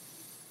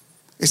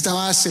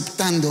 Estaba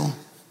aceptando: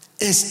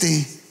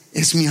 este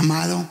es mi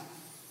amado,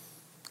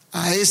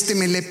 a este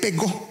me le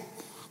pego,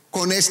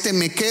 con este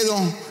me quedo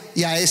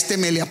y a este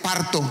me le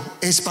aparto.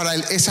 Es para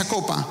él esa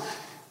copa.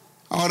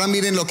 Ahora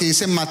miren lo que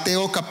dice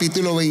Mateo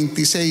capítulo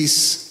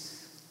 26,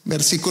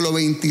 versículo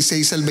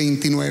 26 al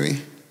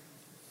 29.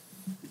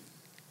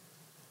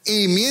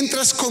 Y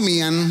mientras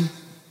comían,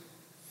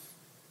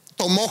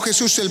 tomó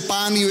Jesús el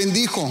pan y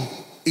bendijo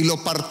y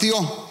lo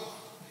partió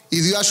y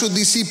dio a sus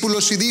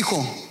discípulos y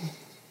dijo,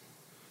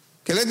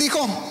 ¿qué les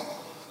dijo?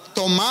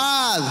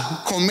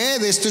 tomad,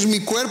 comed, esto es mi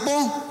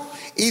cuerpo,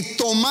 y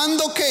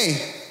tomando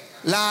 ¿qué?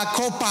 La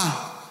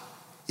copa,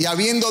 y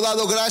habiendo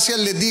dado gracias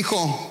les dijo,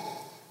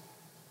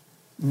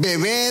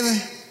 bebed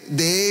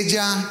de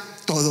ella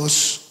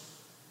todos.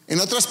 En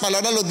otras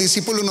palabras, los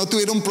discípulos no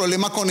tuvieron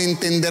problema con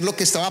entender lo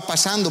que estaba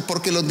pasando,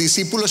 porque los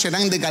discípulos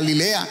eran de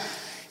Galilea,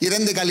 y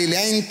eran de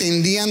Galilea,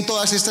 entendían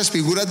todas estas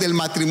figuras del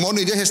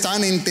matrimonio. Ellos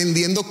estaban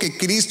entendiendo que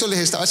Cristo les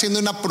estaba haciendo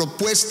una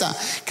propuesta.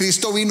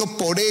 Cristo vino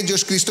por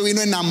ellos, Cristo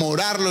vino a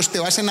enamorarlos. Te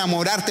vas a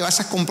enamorar, te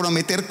vas a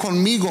comprometer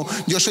conmigo.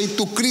 Yo soy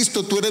tu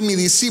Cristo, tú eres mi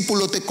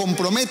discípulo, te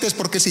comprometes,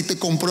 porque si te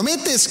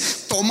comprometes,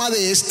 toma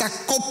de esta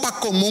copa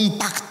como un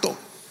pacto.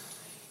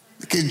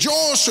 Que yo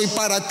soy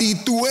para ti,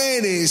 tú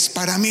eres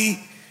para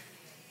mí.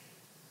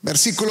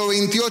 Versículo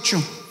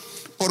 28,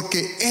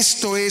 porque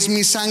esto es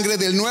mi sangre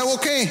del nuevo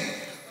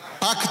 ¿qué?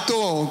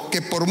 Pacto,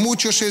 que por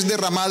muchos es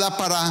derramada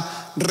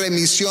para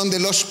remisión de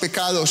los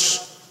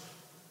pecados.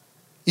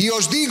 Y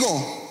os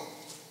digo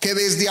que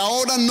desde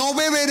ahora no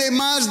beberé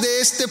más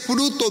de este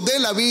fruto de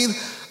la vid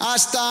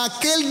hasta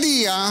aquel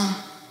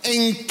día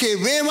en que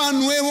beba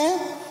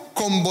nuevo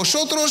con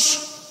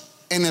vosotros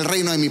en el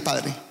reino de mi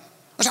Padre.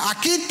 O sea,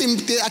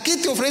 aquí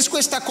te ofrezco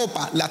esta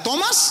copa, ¿la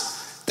tomas?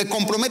 ¿Te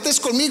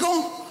comprometes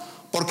conmigo?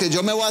 Porque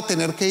yo me voy a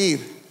tener que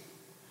ir,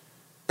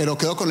 pero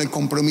quedo con el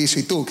compromiso.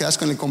 ¿Y tú quedas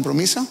con el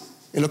compromiso?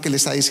 Es lo que le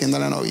está diciendo a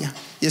la novia.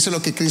 Y eso es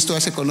lo que Cristo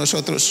hace con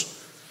nosotros.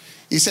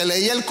 Y se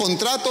leía el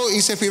contrato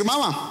y se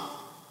firmaba.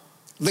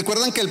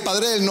 Recuerdan que el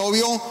padre del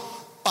novio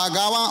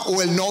pagaba,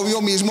 o el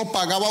novio mismo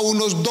pagaba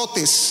unos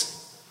dotes,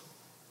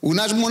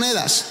 unas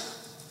monedas.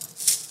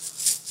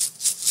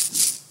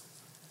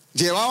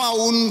 Llevaba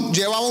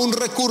un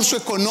recurso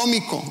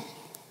económico.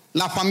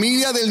 La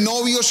familia del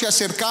novio se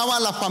acercaba a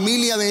la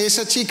familia de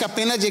esa chica,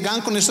 apenas llegaban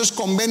con esos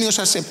convenios,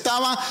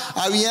 aceptaba,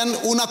 habían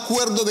un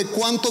acuerdo de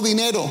cuánto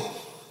dinero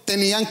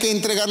tenían que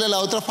entregarle a la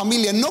otra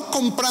familia, no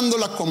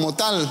comprándola como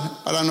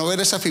tal, para no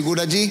ver esa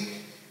figura allí,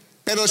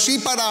 pero sí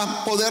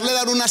para poderle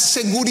dar una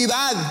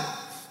seguridad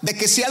de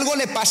que si algo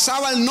le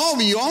pasaba al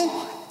novio,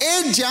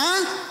 ella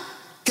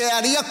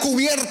quedaría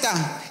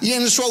cubierta, y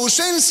en su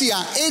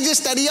ausencia ella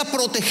estaría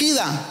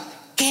protegida.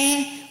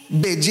 ¡Qué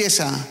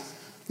belleza!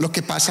 Lo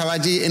que pasaba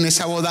allí en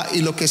esa boda y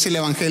lo que es el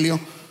evangelio.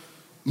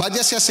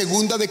 Váyase a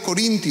 2 de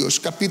Corintios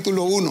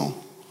capítulo 1,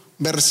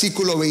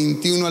 versículo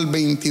 21 al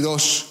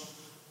 22.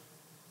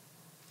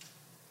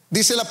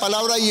 Dice la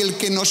palabra: y el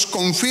que nos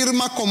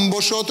confirma con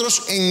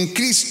vosotros en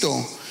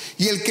Cristo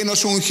y el que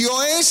nos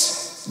ungió es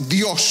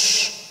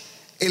Dios,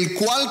 el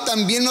cual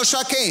también nos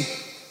ha ¿qué?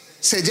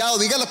 Sellado.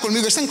 Dígalo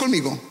conmigo, están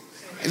conmigo.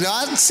 Lo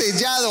ha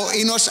sellado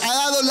y nos ha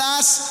dado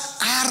las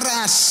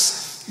arras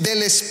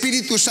del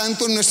Espíritu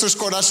Santo en nuestros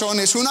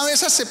corazones. Una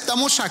vez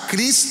aceptamos a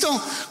Cristo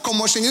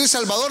como Señor y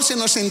Salvador, se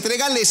nos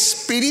entrega el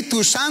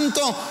Espíritu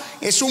Santo.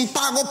 Es un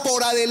pago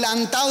por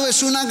adelantado,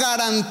 es una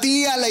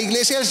garantía. La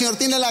iglesia del Señor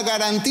tiene la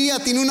garantía,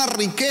 tiene una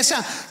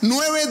riqueza,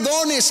 9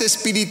 dones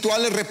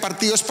espirituales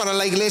repartidos para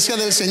la iglesia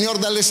del Señor.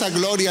 Dale esa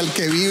gloria al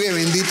que vive,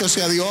 bendito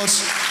sea Dios.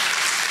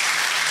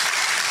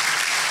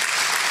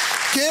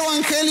 Qué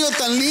evangelio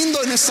tan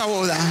lindo en esta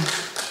boda.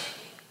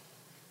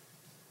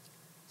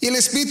 Y el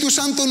Espíritu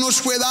Santo nos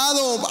fue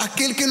dado,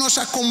 aquel que nos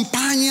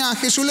acompaña.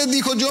 Jesús les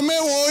dijo: yo me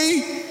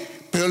voy,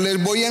 pero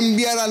les voy a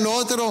enviar al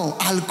otro,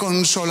 al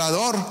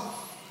Consolador,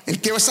 el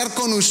que va a estar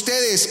con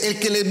ustedes, el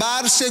que les va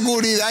a dar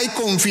seguridad y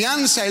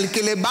confianza, el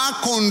que les va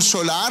a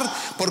consolar,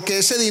 porque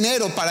ese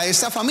dinero para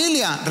esta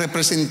familia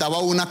representaba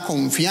una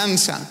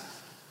confianza.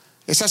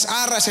 Esas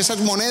arras, esas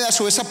monedas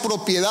o esa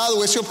propiedad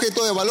o ese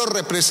objeto de valor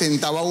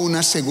representaba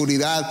una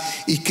seguridad.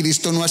 Y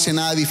Cristo no hace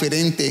nada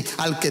diferente.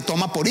 Al que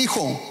toma por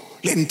hijo,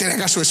 le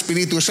entrega su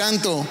Espíritu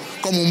Santo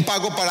como un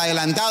pago para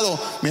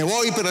adelantado. Me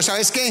voy, pero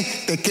 ¿sabes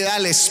qué? Te queda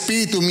el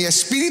Espíritu, mi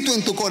Espíritu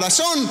en tu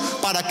corazón,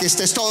 para que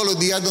estés todos los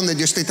días donde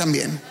yo estoy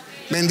también.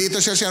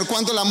 Bendito sea el Señor.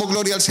 ¿Cuánto le damos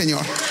gloria al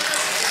Señor?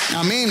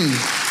 Amén.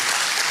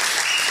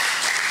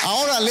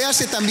 Ahora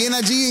léase también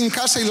allí en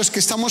casa, y los que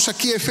estamos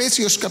aquí,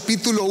 Efesios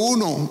capítulo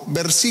 1,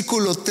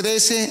 versículo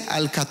 13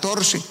 al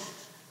 14.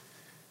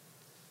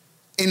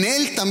 En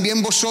él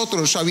también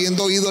vosotros,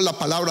 habiendo oído la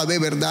palabra de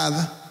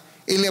verdad,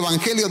 el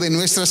evangelio de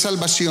nuestra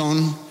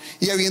salvación,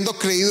 y habiendo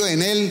creído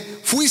en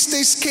él,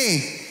 fuisteis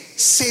 ¿qué?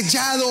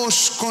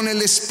 Sellados con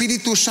el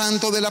Espíritu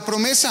Santo de la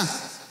promesa.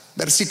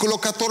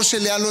 Versículo 14,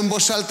 léalo en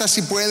voz alta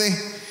si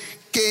puede.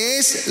 Que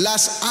es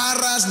las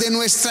arras de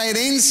nuestra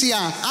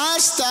herencia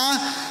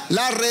hasta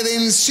la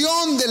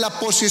redención de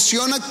la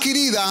posesión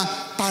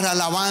adquirida para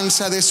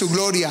alabanza de su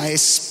gloria.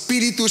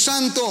 Espíritu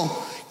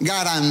Santo,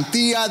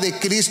 garantía de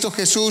Cristo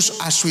Jesús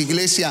a su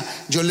iglesia.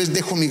 Yo les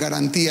dejo mi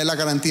garantía, la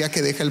garantía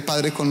que deja el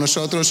Padre con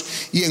nosotros.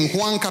 Y en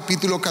Juan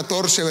capítulo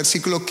 14,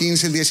 versículo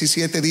 15 al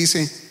 17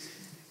 dice: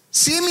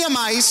 si me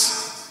amáis,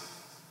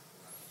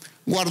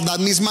 guardad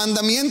mis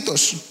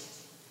mandamientos,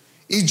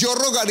 y yo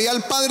rogaré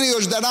al Padre y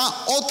os dará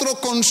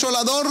otro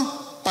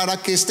consolador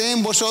para que esté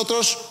en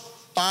vosotros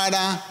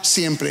para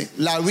siempre.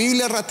 La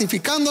Biblia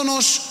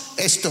ratificándonos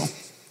esto: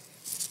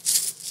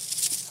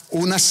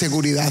 una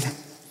seguridad,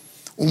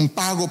 un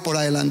pago por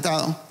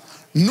adelantado.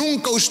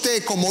 Nunca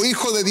usted como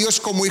hijo de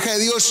Dios, como hija de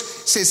Dios,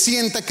 se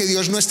sienta que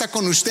Dios no está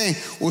con usted.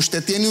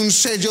 Usted tiene un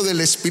sello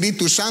del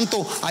Espíritu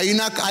Santo. Hay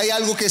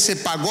algo que se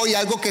pagó y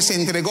algo que se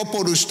entregó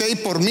por usted y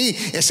por mí.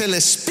 Es el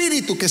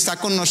Espíritu que está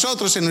con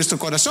nosotros en nuestro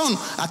corazón,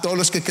 a todos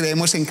los que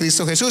creemos en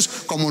Cristo Jesús,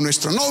 como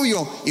nuestro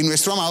novio y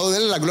nuestro amado.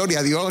 Dele la gloria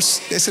a Dios.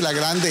 Esa es la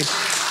grande.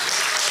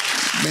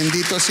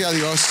 Bendito sea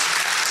Dios.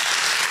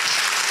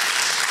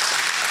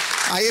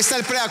 Ahí está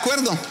el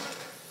preacuerdo.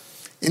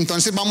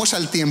 Entonces vamos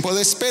al tiempo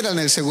de espera en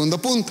el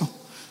segundo punto.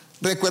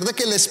 Recuerde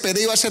que la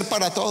espera iba a ser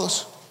para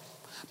todos.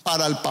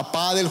 Para el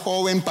papá del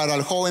joven, para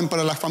el joven,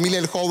 para la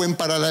familia del joven,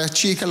 para la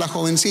chica, la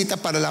jovencita,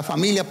 para la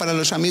familia, para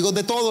los amigos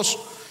de todos.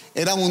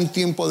 Era un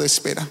tiempo de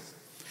espera.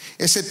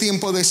 Ese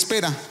tiempo de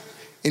espera,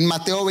 en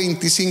Mateo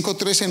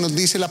 25:13 nos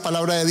dice la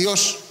palabra de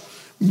Dios: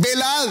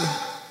 velad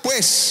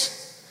pues,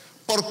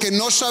 porque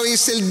no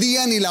sabéis el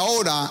día ni la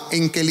hora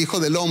en que el Hijo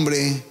del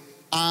Hombre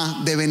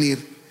ha de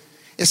venir.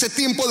 Ese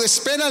tiempo de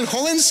espera, el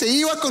joven se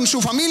iba con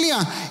su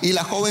familia y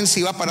la joven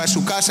se iba para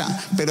su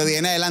casa, pero de ahí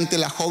en adelante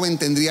la joven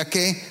tendría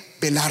que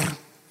velar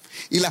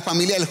y la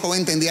familia del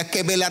joven tendría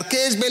que velar.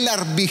 ¿Qué es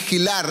velar?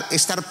 Vigilar,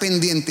 estar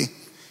pendiente,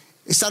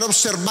 estar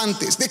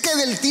observantes. ¿De qué?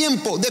 Del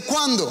tiempo, ¿de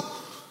cuándo?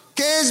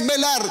 ¿Qué es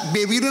velar?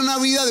 Vivir una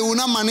vida de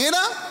una manera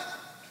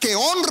que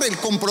honre el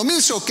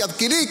compromiso que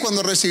adquirí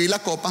cuando recibí la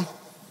copa,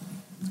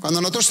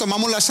 cuando nosotros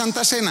tomamos la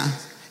Santa Cena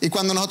y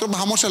cuando nosotros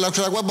bajamos a las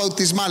aguas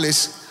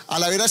bautismales.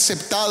 Al haber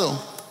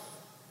aceptado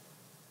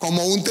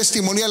como un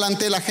testimonio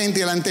delante de la gente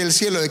y delante del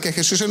cielo de que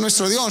Jesús es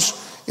nuestro Dios,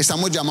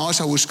 estamos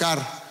llamados a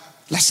buscar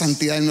la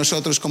santidad en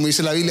nosotros, como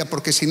dice la Biblia,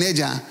 porque sin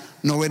ella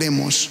no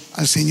veremos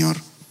al Señor.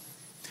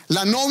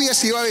 La novia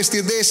se iba a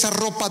vestir de esa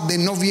ropa de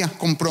novia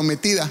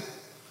comprometida,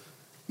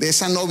 de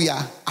esa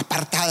novia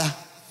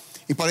apartada.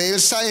 Y por ahí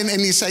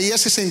en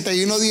Isaías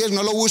 61:10,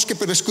 no lo busque,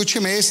 pero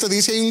escúcheme esto,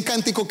 dice, hay un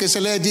cántico que se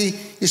lee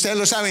allí, y ustedes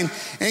lo saben: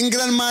 en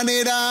gran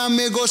manera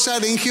me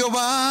gozaré en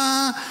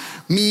Jehová,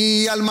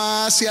 mi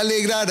alma se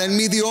alegrará en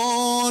mi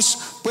Dios,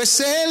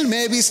 pues Él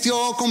me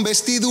vistió con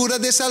vestiduras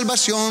de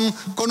salvación,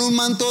 con un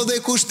manto de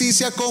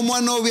justicia como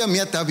a novia me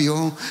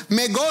atavió.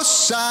 Me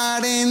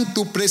gozaré en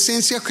tu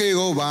presencia,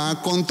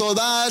 Jehová, con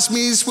todas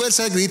mis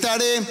fuerzas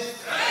gritaré.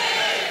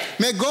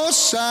 Me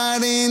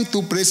gozaré en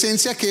tu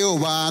presencia,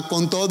 Jehová,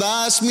 con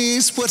todas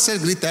mis fuerzas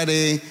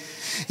gritaré.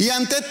 Y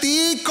ante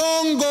ti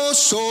con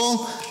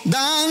gozo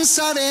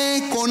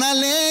danzaré, con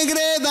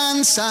alegre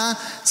danza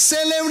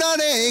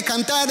celebraré,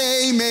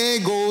 cantaré y me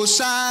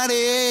gozaré.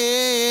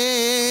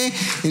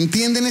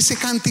 ¿Entienden ese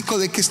cántico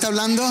de qué está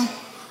hablando?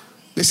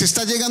 Les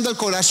está llegando al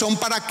corazón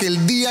para que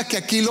el día que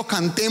aquí lo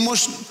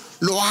cantemos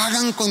lo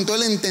hagan con todo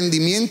el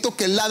entendimiento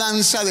que es la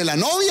danza de la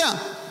novia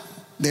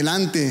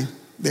delante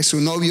de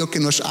su novio, que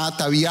nos ha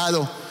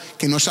ataviado,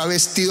 que nos ha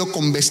vestido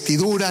con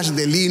vestiduras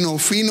de lino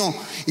fino,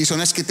 y son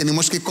las que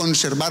tenemos que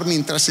conservar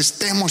mientras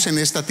estemos en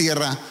esta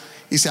tierra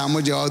y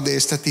seamos llevados de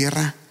esta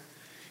tierra.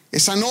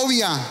 Esa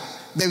novia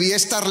debía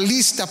estar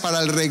lista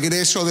para el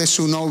regreso de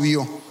su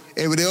novio.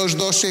 Hebreos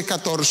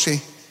 12:14: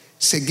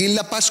 seguid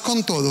la paz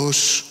con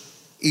todos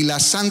y la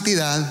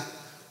santidad,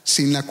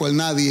 sin la cual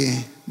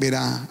nadie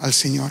verá al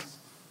Señor.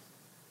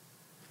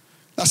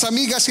 Las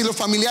amigas y los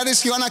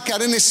familiares iban a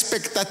quedar en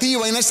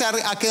expectativa, iban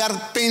a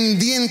quedar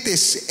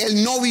pendientes.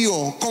 El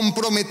novio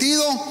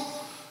comprometido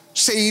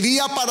se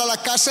iría para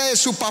la casa de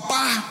su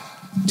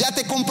papá. Ya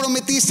te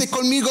comprometiste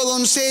conmigo,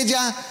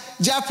 doncella,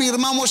 ya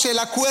firmamos el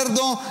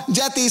acuerdo,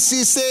 ya te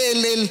hiciste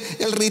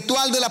el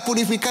ritual de la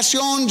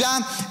purificación,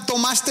 ya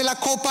tomaste la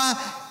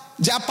copa,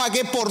 ya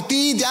pagué por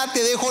ti, ya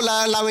te dejo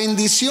la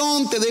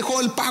bendición, te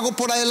dejo el pago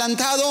por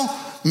adelantado,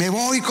 me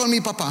voy con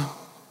mi papá.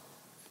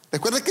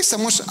 Recuerda que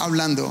estamos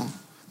hablando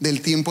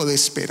del tiempo de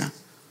espera.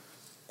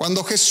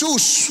 Cuando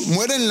Jesús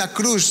muere en la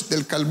cruz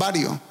del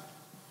Calvario,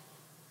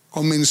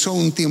 comenzó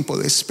un tiempo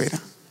de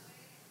espera.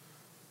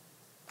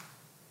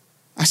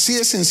 Así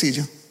de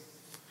sencillo.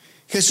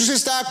 Jesús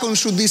estaba con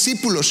sus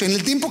discípulos. En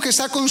el tiempo que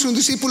estaba con sus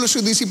discípulos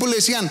le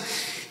decían: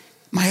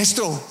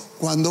 maestro,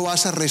 ¿cuándo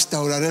vas a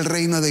restaurar el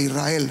reino de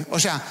Israel? O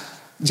sea,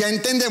 ya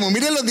entendemos.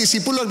 Miren los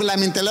discípulos, la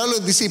mentalidad de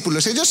los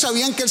discípulos. Ellos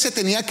sabían que Él se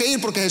tenía que ir,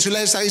 porque Jesús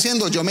les estaba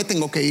diciendo: yo me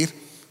tengo que ir.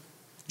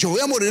 Yo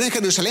voy a morir en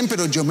Jerusalén,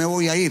 pero yo me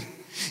voy a ir.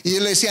 Y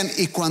ellos le decían: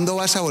 ¿y cuándo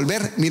vas a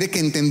volver? Mire que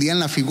entendían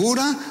la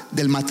figura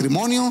del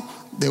matrimonio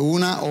de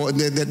una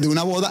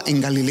boda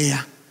en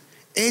Galilea.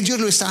 Ellos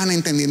lo estaban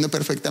entendiendo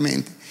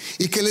perfectamente.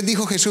 ¿Y qué les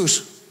dijo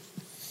Jesús?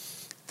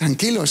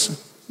 Tranquilos,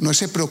 no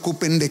se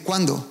preocupen de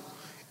cuándo.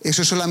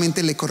 Eso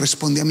solamente le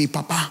corresponde a mi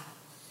papá.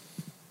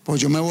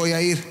 Pues yo me voy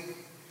a ir.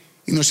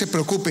 Y no se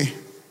preocupe,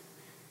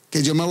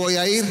 que yo me voy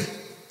a ir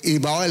y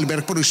voy a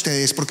volver por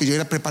ustedes, porque yo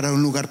iré a preparar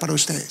un lugar para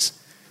ustedes.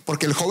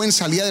 Porque el joven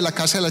salía de la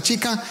casa de la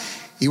chica,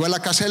 iba a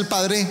la casa del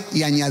padre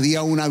y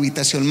añadía una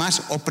habitación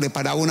más, o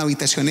preparaba una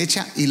habitación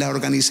hecha y la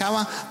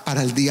organizaba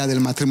para el día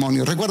del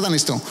matrimonio. ¿Recuerdan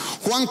esto?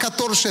 Juan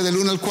 14 del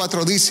 1 al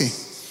 4 dice: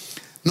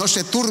 no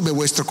se turbe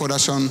vuestro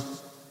corazón.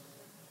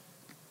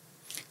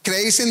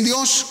 ¿Creéis en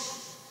Dios?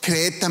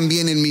 Creed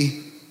también en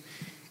mí.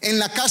 En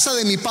la casa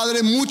de mi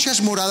padre muchas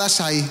moradas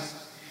hay.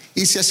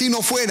 Y si así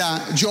no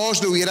fuera, yo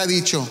os lo hubiera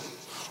dicho.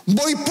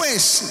 Voy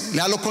pues,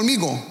 léalo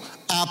conmigo,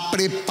 a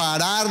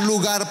preparar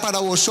lugar para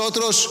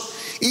vosotros.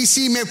 Y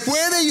si me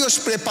fuere y os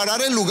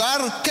preparare el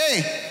lugar,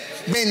 ¿qué?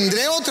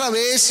 Vendré otra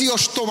vez y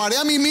os tomaré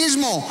a mí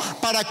mismo,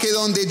 para que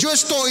donde yo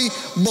estoy,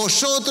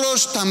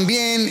 vosotros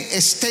también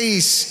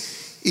estéis.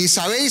 Y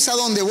sabéis a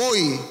dónde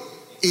voy,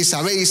 y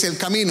sabéis el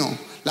camino.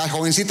 La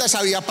jovencita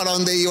sabía para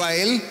dónde iba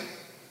él.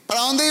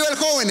 ¿Para dónde iba el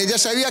joven? Ella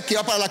sabía que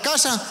iba para la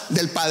casa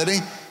del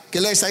Padre.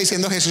 ¿Qué le está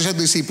diciendo Jesús a sus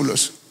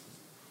discípulos?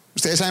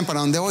 Ustedes saben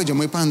para dónde voy, yo me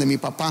voy para donde mi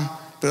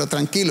papá, pero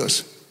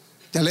tranquilos,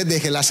 ya les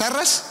dejé las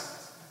arras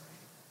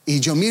y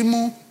yo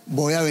mismo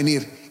voy a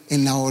venir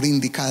en la hora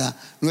indicada.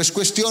 No es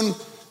cuestión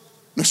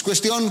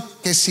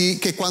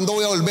que cuándo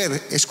voy a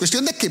volver, es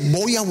cuestión de que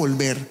voy a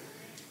volver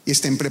y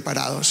estén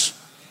preparados.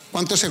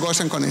 ¿Cuántos se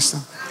gozan con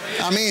esto?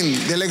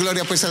 Amén. Dele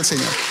gloria pues al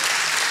Señor.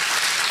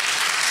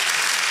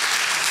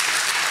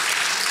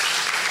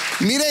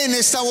 Mire en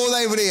esta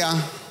boda hebrea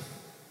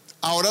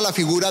ahora la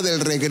figura del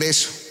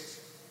regreso.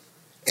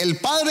 El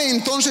padre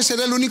entonces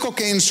era el único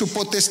que en su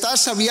potestad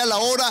sabía la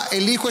hora.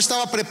 El hijo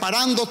estaba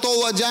preparando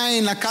todo allá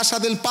en la casa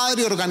del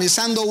padre,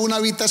 organizando una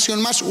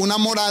habitación más, una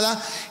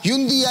morada. Y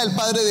un día el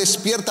padre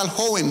despierta al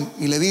joven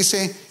y le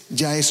dice: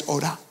 ya es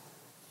hora.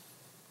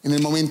 En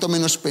el momento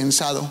menos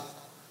pensado,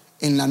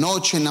 en la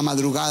noche, en la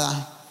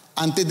madrugada,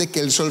 antes de que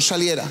el sol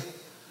saliera,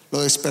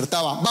 lo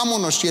despertaba.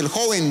 Vámonos. Y el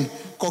joven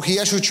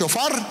cogía su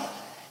chofar,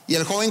 y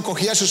el joven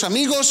cogía a sus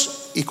amigos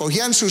y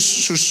cogían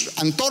sus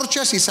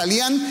antorchas y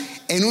salían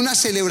en una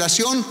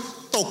celebración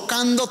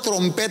tocando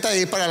trompeta de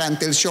ahí para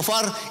adelante, el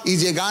shofar, y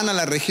llegaban a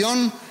la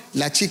región.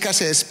 La chica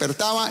se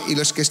despertaba y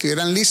los que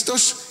estuvieran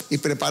listos y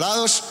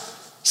preparados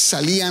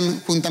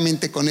salían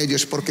juntamente con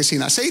ellos, porque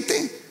sin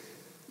aceite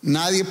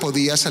nadie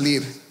podía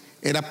salir.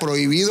 Era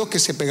prohibido que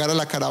se pegara a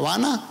la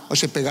caravana o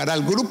se pegara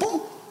al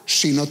grupo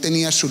si no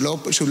tenía su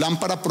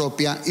lámpara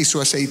propia y su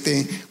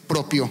aceite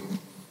propio.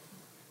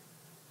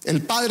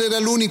 El padre era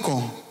el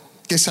único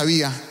que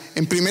sabía.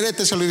 En 1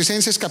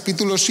 Tesalonicenses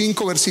capítulo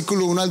 5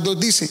 versículo 1 al 2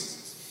 dice: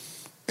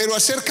 pero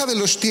acerca de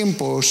los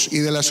tiempos y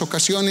de las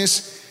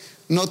ocasiones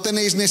no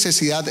tenéis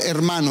necesidad,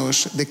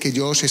 hermanos, de que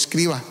yo os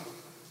escriba,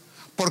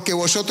 porque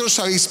vosotros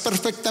sabéis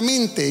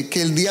perfectamente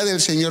que el día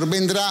del Señor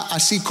vendrá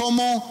así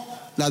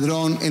como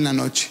ladrón en la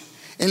noche.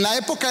 En la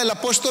época del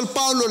apóstol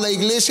Pablo, la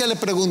iglesia le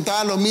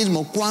preguntaba lo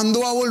mismo: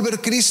 ¿cuándo va a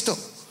volver Cristo?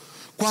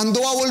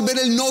 ¿Cuándo va a volver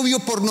el novio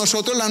por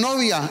nosotros, la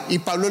novia? Y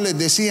Pablo les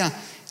decía: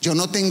 yo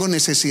no tengo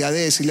necesidad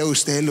de decirle a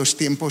ustedes los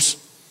tiempos.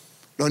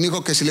 Lo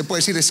único que sí le puedo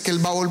decir es que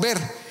Él va a volver,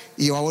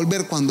 y va a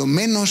volver cuando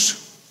menos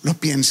lo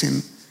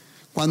piensen,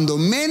 cuando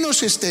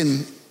menos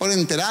estén por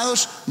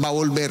enterados, va a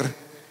volver.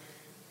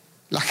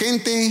 La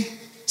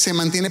gente se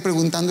mantiene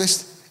preguntando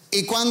esto: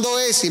 ¿y cuándo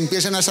es? Y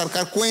empiezan a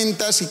sacar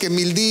cuentas, y que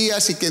 1000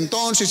 días, y que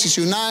entonces, y si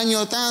un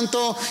año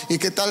tanto, y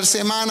que tal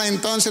semana,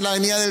 entonces la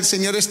venida del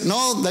Señor es...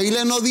 No, la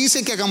Biblia no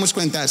dice que hagamos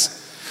cuentas.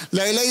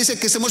 La Biblia dice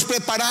que estemos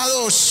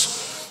preparados,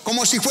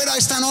 como si fuera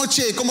esta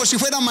noche, como si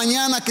fuera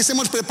mañana, que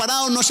estemos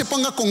preparados. No se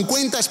ponga con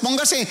cuentas,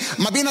 póngase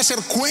más bien a hacer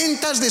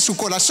cuentas de su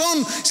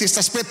corazón, si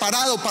estás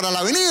preparado para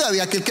la venida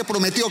de aquel que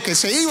prometió que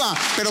se iba,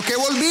 pero que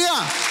volvía.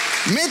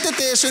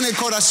 Métete eso en el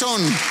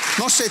corazón.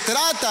 No se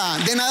trata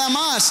de nada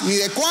más ni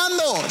de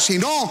cuándo,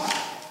 sino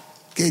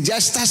que ya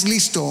estás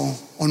listo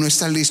o no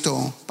estás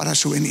listo para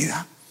su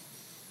venida.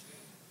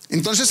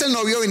 Entonces el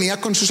novio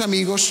venía con sus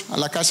amigos a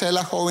la casa de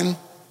la joven.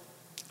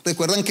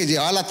 Recuerden que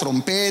llevaba la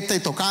trompeta y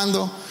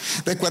tocando.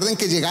 Recuerden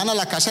que llegaban a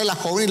la casa de la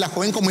joven, y la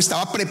joven, como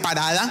estaba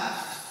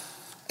preparada,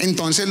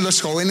 entonces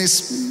los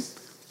jóvenes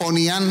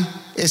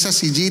ponían esa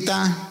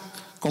sillita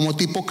como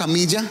tipo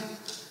camilla,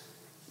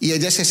 y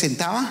ella se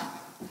sentaba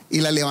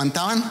y la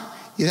levantaban,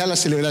 y era la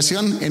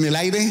celebración en el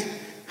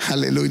aire.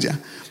 Aleluya.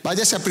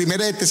 Váyase a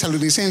 1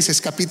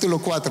 Tesalonicenses capítulo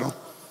 4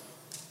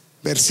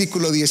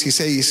 versículo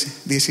 16,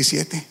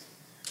 17.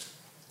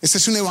 Este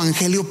es un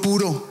evangelio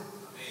puro.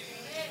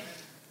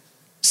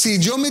 Si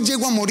yo me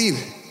llego a morir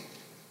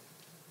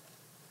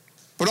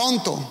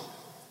pronto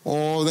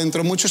o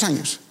dentro de muchos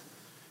años,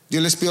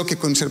 yo les pido que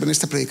conserven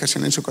esta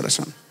predicación en su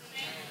corazón,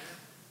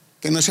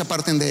 que no se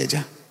aparten de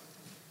ella.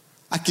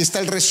 Aquí está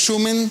el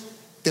resumen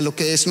de lo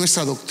que es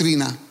nuestra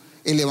doctrina,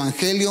 el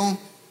evangelio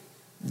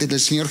del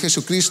Señor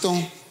Jesucristo,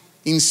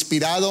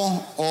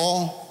 inspirado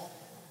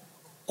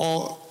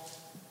o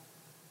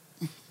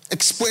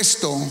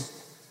expuesto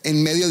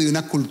en medio de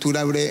una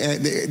cultura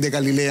de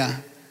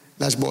Galilea,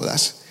 las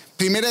bodas.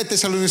 1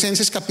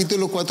 Tesalonicenses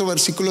capítulo 4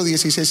 versículos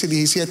 16 y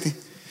 17.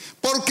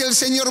 Porque el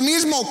Señor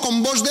mismo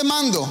con voz de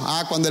mando,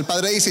 cuando el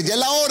padre dice ya es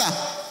la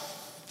hora,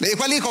 le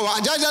dijo al hijo: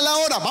 ya es la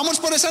hora, vamos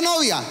por esa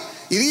novia.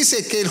 Y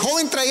dice que el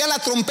joven traía la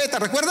trompeta,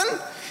 ¿recuerdan?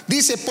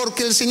 Dice: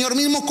 porque el Señor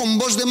mismo con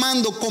voz de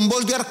mando, con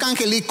voz de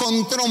arcángel y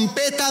con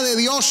trompeta de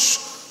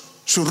Dios,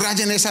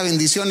 subrayen esa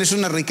bendición, es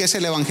una riqueza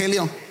el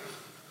evangelio,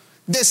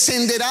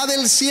 descenderá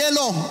del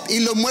cielo, y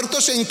los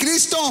muertos en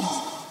Cristo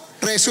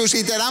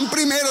resucitarán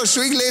primero,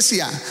 su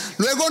iglesia.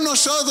 Luego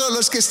nosotros,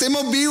 los que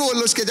estemos vivos,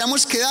 los que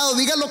hayamos quedado,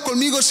 dígalo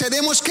conmigo,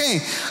 seremos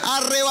 ¿qué?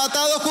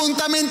 Arrebatados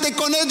juntamente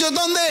con ellos.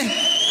 ¿Dónde?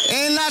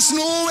 En las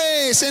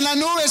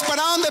nubes,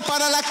 ¿para dónde?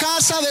 Para la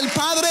casa del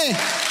Padre.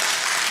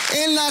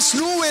 En las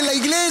nubes la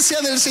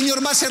iglesia del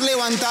Señor va a ser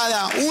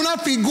levantada. Una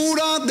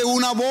figura de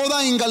una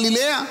boda en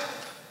Galilea.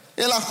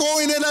 La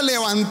joven era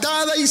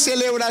levantada y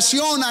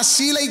celebración.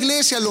 Así la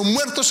iglesia, los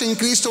muertos en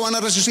Cristo van a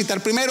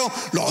resucitar. Primero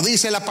lo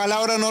dice la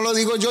palabra, no lo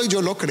digo yo, y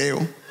yo lo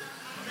creo.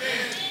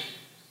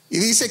 Y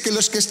dice que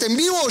los que estén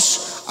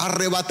vivos,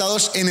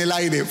 arrebatados en el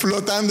aire,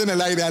 flotando en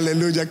el aire.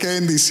 Aleluya, qué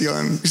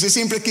bendición. Usted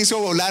siempre quiso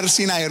volar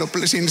sin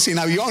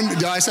avión,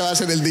 ya ese va a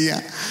ser el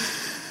día.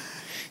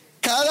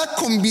 Cada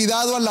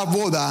convidado a la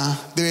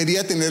boda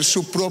debería tener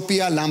su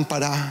propia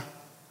lámpara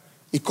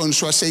y con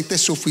su aceite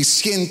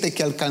suficiente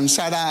que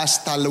alcanzara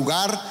hasta el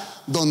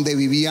lugar donde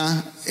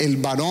vivía el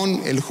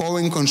varón, el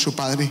joven, con su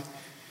padre.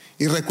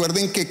 Y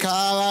recuerden que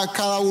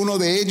cada uno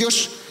de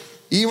ellos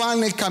iba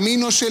en el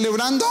camino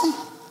celebrando.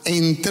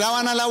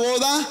 Entraban a la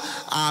boda,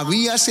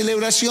 había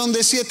celebración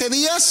de 7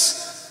 días,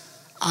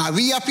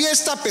 había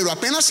fiesta, pero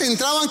apenas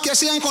entraban, ¿qué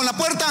hacían con la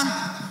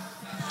puerta?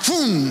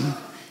 ¡Fum!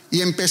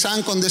 Y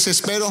empezaban con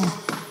desespero,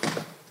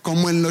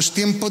 como en los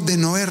tiempos de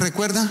Noé.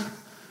 ¿Recuerda?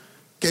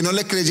 Que no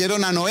le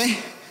creyeron a Noé,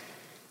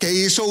 que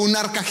hizo un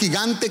arca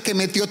gigante, que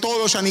metió todos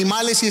los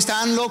animales y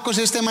estaban locos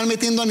este man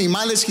metiendo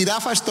animales,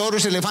 jirafas,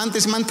 toros,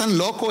 elefantes, man tan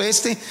loco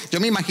este. Yo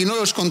me imagino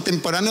los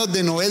contemporáneos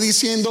de Noé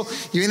diciendo,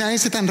 ¿y ven a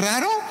este tan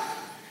raro?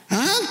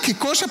 ¿Qué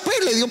cosa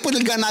pues? Le dio por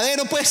el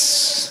ganadero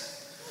pues.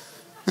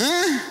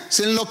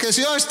 Se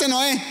enloqueció este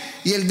Noé.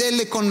 Y él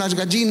dele con las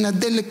gallinas,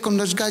 dele con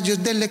los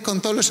gallos, dele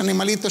con todos los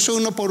animalitos,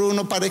 uno por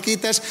uno,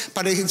 parejitas,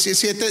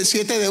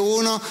 7 de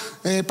uno,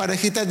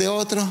 parejitas de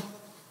otro.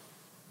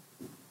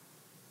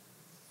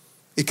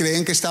 Y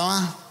creen que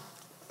estaba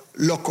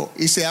loco.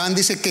 Y se daban,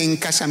 dice, que en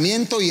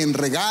casamiento y en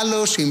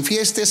regalos, y en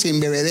fiestas y en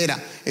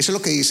bebedera. Eso es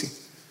lo que dice.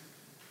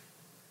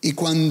 Y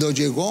cuando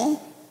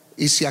llegó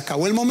y se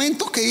acabó el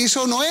momento, ¿qué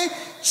hizo Noé?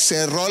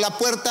 Cerró la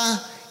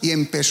puerta y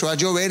empezó a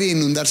llover y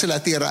inundarse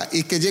la tierra.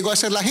 ¿Y qué llegó a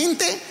hacer la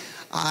gente?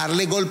 A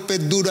darle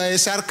golpes duros a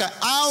esa arca.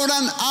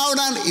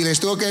 Abran. Y les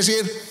tuvo que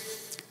decir,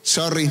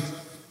 sorry,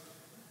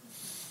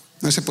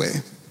 no se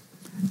puede.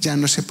 Ya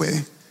no se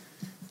puede.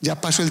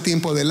 Ya pasó el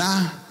tiempo de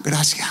la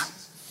gracia.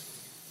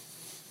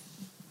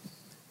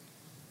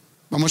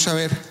 Vamos a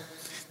ver.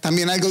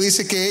 También algo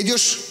dice que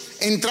ellos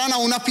entran a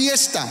una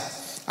fiesta,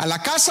 a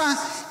la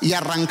casa, y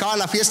arrancaba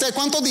la fiesta. ¿De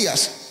cuántos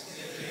días?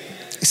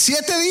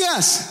 7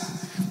 días.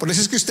 Por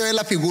eso es que usted ve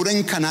la figura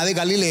en Caná de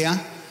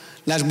Galilea,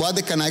 las bodas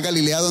de Caná de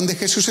Galilea donde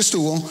Jesús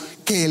estuvo,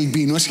 que el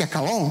vino se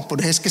acabó. Por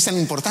eso es que es tan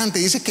importante.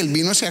 Dice que el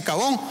vino se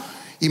acabó.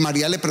 Y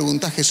María le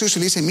pregunta a Jesús y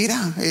le dice,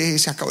 mira,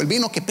 se acabó el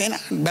vino, qué pena,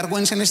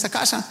 vergüenza en esta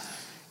casa.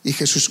 Y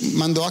Jesús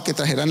mandó a que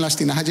trajeran las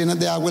tinajas llenas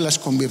de agua y las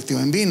convirtió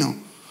en vino,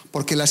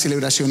 porque la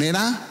celebración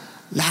era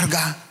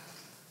larga.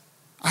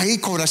 Ahí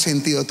cobra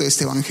sentido todo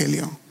este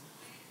evangelio.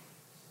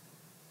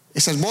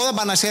 Esas bodas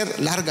van a ser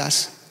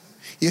largas.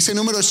 Y ese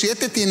número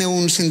 7 tiene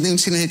un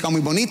significado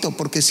muy bonito,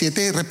 porque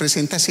 7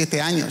 representa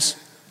 7 años.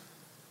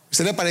 ¿A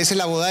usted le parece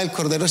la boda del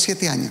Cordero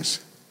 7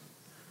 años?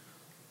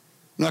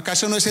 ¿No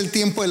acaso no es el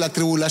tiempo de la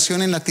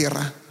tribulación en la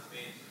tierra?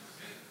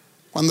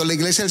 Cuando la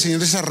iglesia del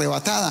Señor es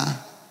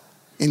arrebatada,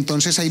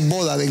 entonces hay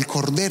boda del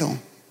Cordero.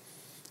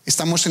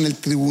 Estamos en el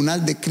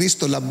tribunal de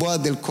Cristo, las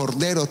bodas del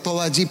Cordero,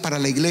 todo allí para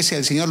la iglesia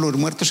del Señor, los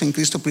muertos en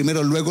Cristo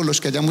primero, luego los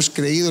que hayamos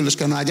creído, los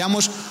que nos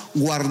hayamos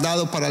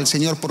guardado para el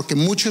Señor, porque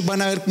muchos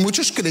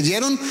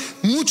creyeron,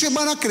 muchos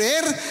van a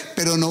creer,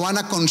 pero no van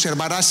a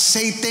conservar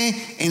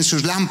aceite en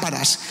sus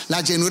lámparas.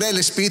 La llenura del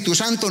Espíritu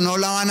Santo no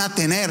la van a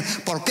tener.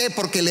 ¿Por qué?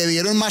 Porque le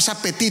dieron más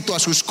apetito a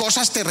sus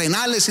cosas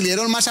terrenales y le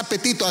dieron más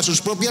apetito a sus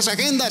propias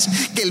agendas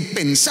que el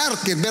pensar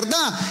que es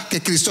verdad,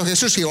 que Cristo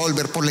Jesús iba a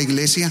volver por la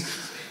iglesia.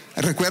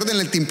 Recuerden,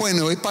 el tiempo de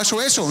Noé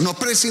pasó eso. No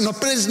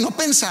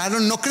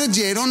pensaron, no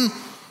creyeron,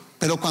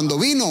 pero cuando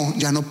vino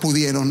ya no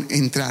pudieron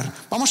entrar.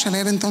 Vamos a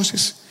leer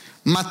entonces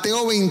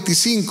Mateo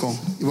 25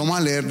 y vamos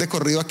a leer de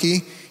corrido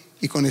aquí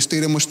y con esto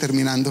iremos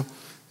terminando,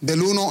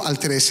 del 1 al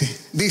 13.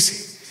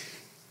 Dice: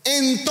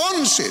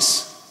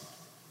 entonces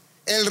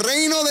el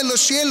reino de los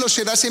cielos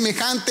será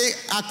semejante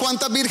a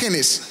 ¿cuántas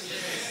vírgenes?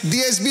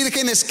 10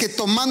 vírgenes que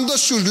tomando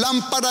sus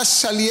lámparas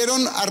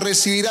salieron a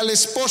recibir al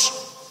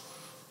esposo.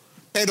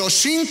 Pero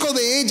 5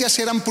 de ellas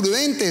eran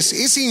prudentes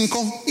y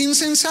 5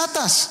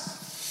 insensatas.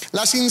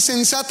 Las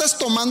insensatas,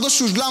 tomando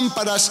sus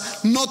lámparas,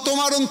 no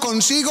tomaron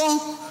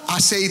consigo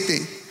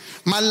aceite,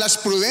 mas las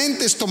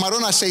prudentes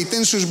tomaron aceite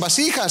en sus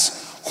vasijas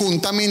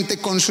juntamente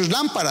con sus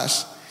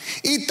lámparas.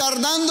 Y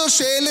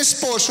tardándose el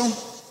esposo,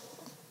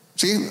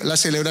 ¿sí?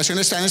 Las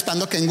celebraciones están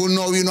esperando que ningún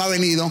novio no ha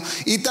venido.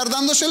 Y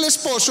tardándose el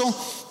esposo,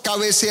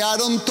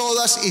 cabecearon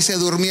todas y se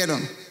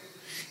durmieron.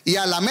 Y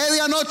a la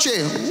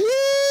medianoche,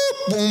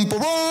 pum,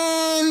 pum,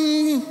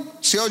 pum,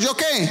 ¿se oyó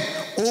qué?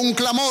 Un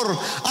clamor: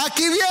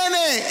 aquí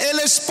viene el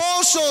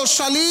esposo,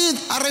 salid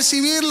a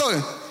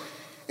recibirlo.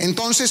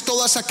 Entonces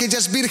todas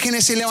aquellas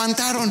vírgenes se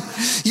levantaron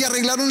y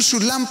arreglaron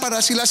sus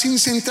lámparas. Y las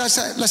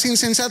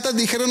insensatas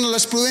dijeron a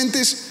las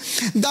prudentes: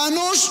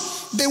 danos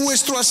de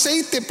vuestro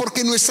aceite,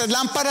 porque nuestras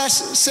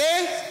lámparas se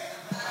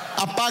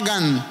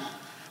apagan.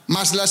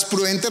 Mas las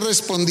prudentes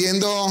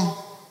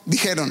respondiendo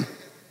dijeron: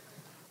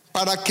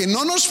 para que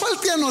no nos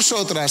falte a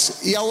nosotras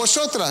y a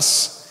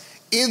vosotras,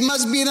 id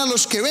más bien a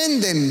los que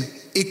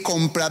venden y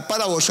comprad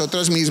para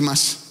vosotras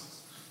mismas.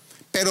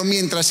 Pero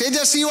mientras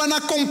ellas iban a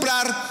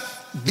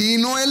comprar,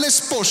 vino el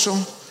esposo,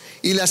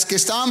 y las que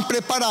estaban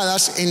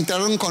preparadas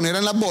entraron con él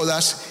en las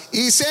bodas,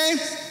 y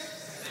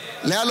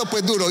léalo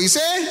pues duro, y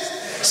se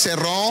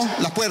cerró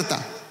la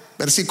puerta.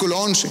 Versículo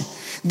 11.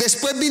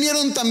 Después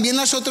vinieron también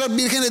las otras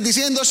vírgenes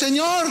diciendo: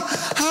 Señor,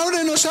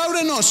 ábrenos,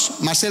 ábrenos.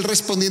 Mas él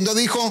respondiendo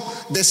dijo: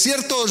 de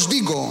cierto os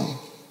digo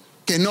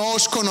que no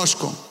os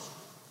conozco.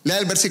 Lea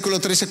el versículo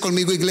 13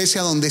 conmigo,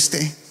 iglesia, donde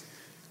esté.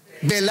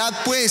 Velad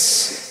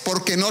pues,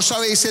 porque no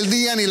sabéis el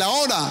día ni la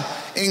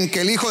hora en que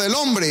el Hijo del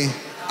Hombre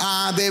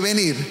ha de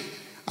venir.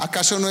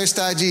 ¿Acaso no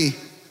está allí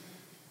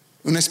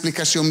una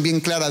explicación bien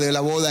clara de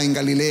la boda en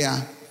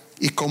Galilea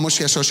y cómo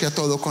se asocia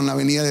todo con la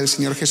venida del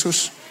Señor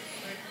Jesús?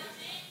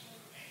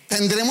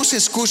 ¿Tendremos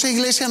excusa,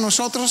 iglesia,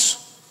 nosotros?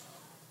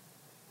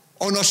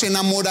 ¿O nos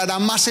enamorará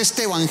más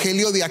este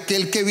evangelio de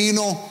aquel que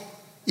vino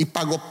y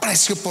pagó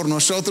precio por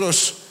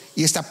nosotros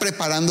y está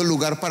preparando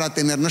lugar para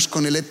tenernos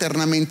con él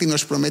eternamente y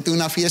nos promete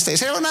una fiesta?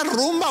 Esa era una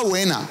rumba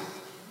buena,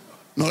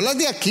 no las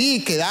de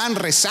aquí que dan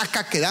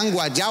resaca, que dan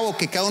guayabo,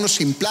 que cada uno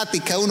sin plata y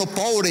cada uno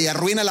pobre y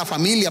arruina la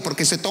familia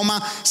porque se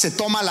toma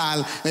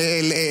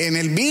en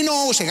el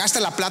vino, se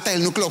gasta la plata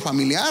del núcleo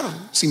familiar,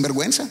 sin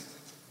vergüenza.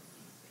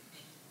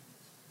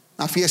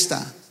 Una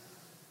fiesta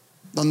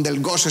donde el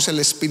gozo es el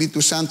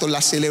Espíritu Santo,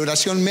 la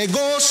celebración. Me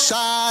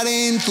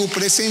gozaré en tu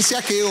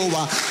presencia,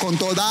 Jehová, con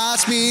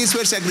todas mis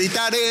fuerzas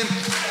gritaré.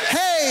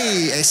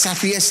 ¡Hey! Esa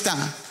fiesta.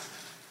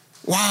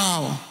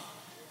 ¡Wow!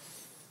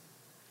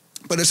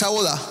 Pero esa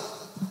boda,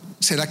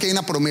 ¿será que hay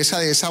una promesa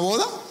de esa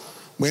boda?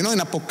 Bueno,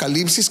 en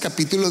Apocalipsis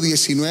capítulo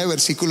 19,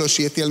 versículos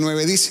 7 al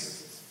 9 dice.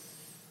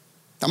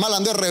 Estamos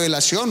hablando de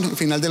revelación, el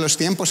final de los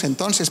tiempos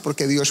entonces,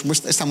 porque Dios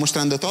está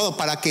mostrando todo,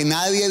 para que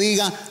nadie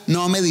diga: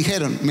 no me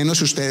dijeron,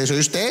 menos ustedes. O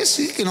ustedes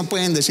sí que no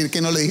pueden decir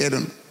que no le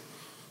dijeron,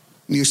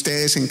 ni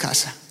ustedes en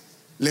casa.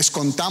 Les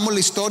contamos la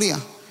historia,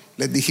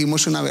 les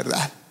dijimos una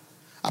verdad.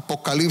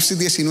 Apocalipsis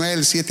 19,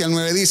 del 7 al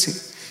 9 dice: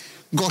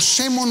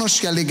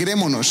 gocémonos y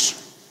alegrémonos.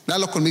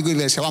 Léalo conmigo,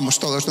 iglesia, vamos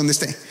todos donde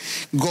esté.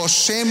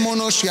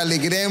 Gocémonos y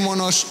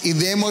alegrémonos y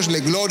démosle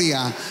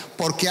gloria,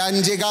 porque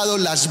han llegado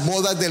las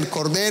bodas del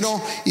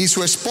Cordero y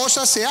su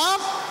esposa se ha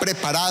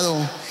preparado,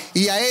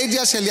 y a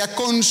ella se le ha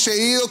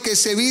concedido que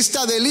se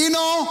vista de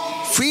lino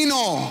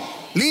fino,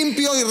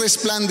 limpio y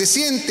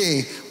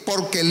resplandeciente,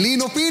 porque el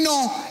lino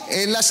fino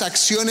es las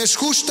acciones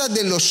justas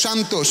de los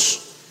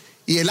santos.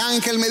 Y el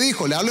ángel me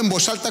dijo, le hablo en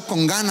voz alta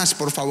con ganas,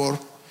 por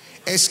favor: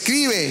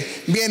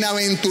 escribe: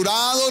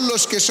 bienaventurados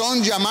los que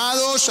son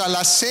llamados a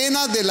la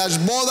cena de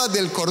las bodas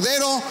del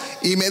Cordero.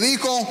 Y me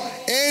dijo: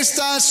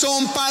 estas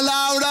son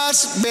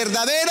palabras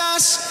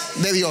verdaderas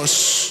de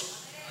Dios.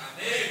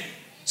 Amén.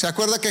 ¿Se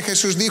acuerda que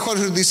Jesús dijo a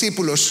sus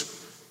discípulos: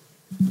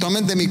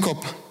 tomen de mi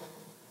copa?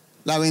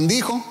 La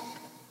bendijo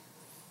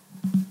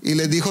y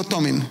les dijo: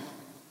 tomen.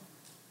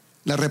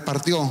 La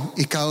repartió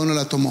y cada uno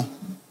la tomó.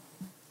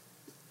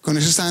 Con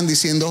eso estaban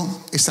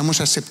diciendo: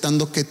 estamos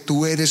aceptando que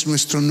tú eres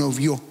nuestro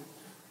novio,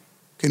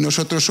 que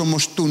nosotros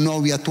somos tu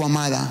novia, tu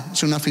amada.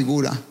 Es una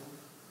figura.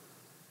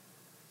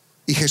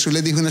 Y Jesús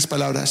les dijo unas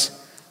palabras: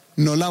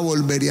 no la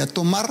volvería a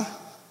tomar,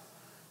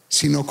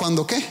 sino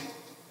cuando ¿qué?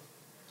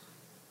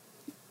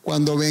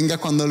 Cuando venga,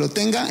 cuando lo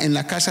tenga en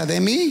la casa de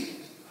mi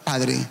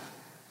Padre.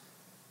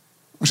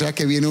 O sea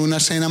que viene una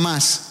cena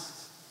más.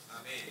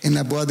 En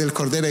la boda del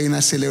Cordero hay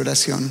una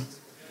celebración,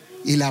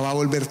 y la va a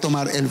volver a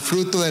tomar, el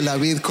fruto de la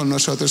vid con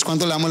nosotros.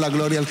 ¿Cuánto le damos la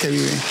gloria al que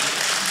vive?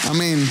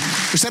 Amén.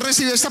 ¿Usted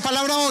recibió esta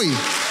palabra hoy?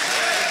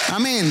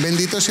 Amén,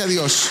 bendito sea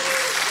Dios.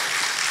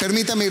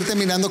 Permítame ir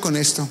terminando con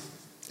esto.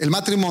 El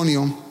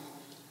matrimonio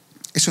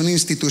es una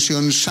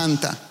institución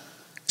santa.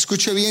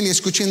 Escuche bien y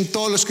escuchen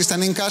todos los que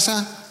están en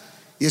casa,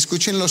 y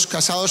escuchen los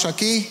casados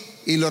aquí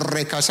y los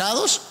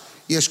recasados,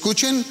 y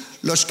escuchen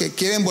los que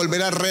quieren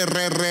volver a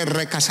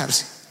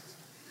recasarse.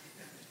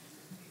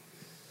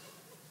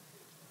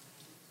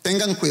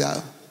 Tengan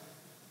cuidado,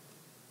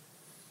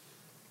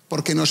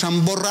 porque nos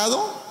han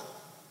borrado,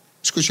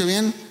 escuche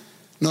bien,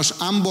 nos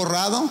han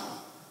borrado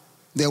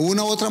de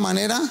una u otra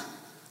manera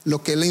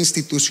lo que es la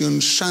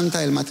institución santa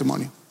del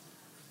matrimonio.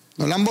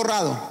 Nos la han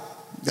borrado.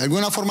 De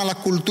alguna forma la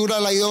cultura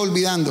la ha ido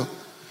olvidando.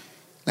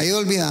 La ha ido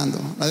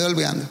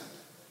olvidando.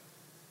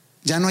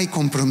 Ya no hay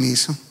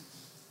compromiso.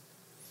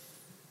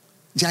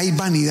 Ya hay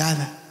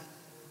vanidad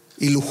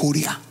y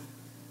lujuria.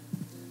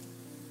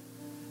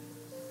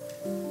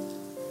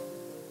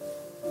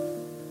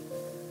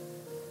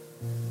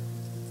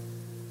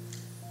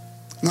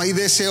 No hay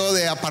deseo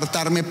de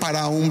apartarme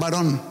para un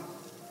varón.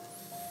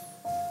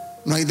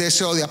 No hay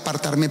deseo de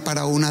apartarme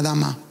para una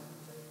dama.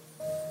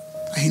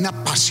 Hay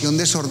una pasión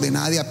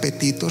desordenada de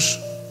apetitos,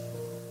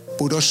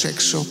 puro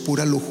sexo,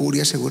 pura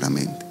lujuria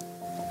seguramente,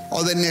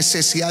 o de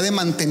necesidad de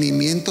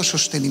mantenimiento,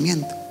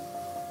 sostenimiento.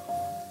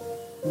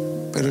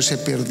 Pero se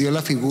perdió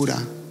la figura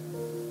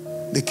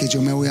de que yo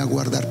me voy a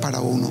guardar para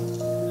uno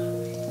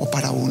o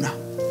para una.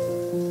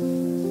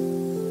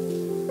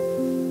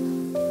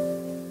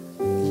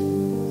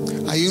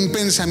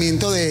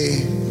 pensamiento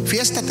de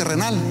fiesta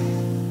terrenal,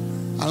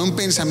 hay un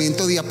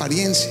pensamiento de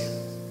apariencia,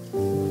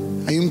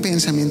 hay un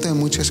pensamiento de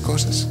muchas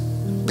cosas,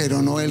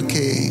 pero no el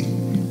que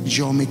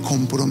yo me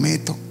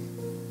comprometo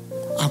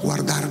a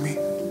guardarme.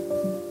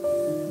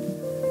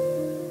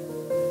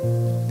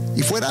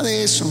 Y fuera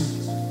de eso,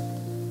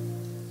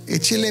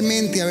 échele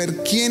mente a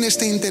ver quién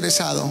está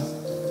interesado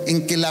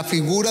en que la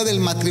figura del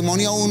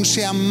matrimonio aún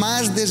sea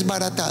más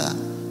desbaratada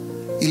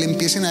y le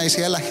empiecen a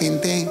decir a la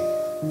gente: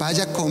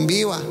 vaya,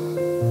 conviva,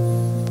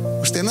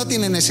 usted no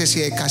tiene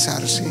necesidad de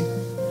casarse,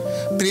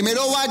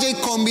 primero vaya y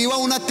conviva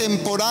una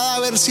temporada a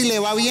ver si le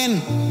va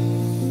bien,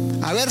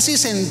 a ver si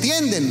se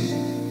entienden.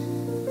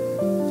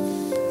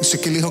 Usted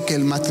que le dijo que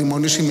el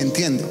matrimonio, si me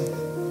entiendo,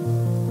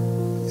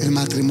 el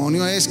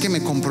matrimonio es que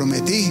me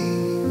comprometí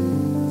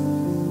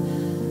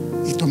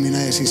y tomé una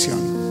decisión.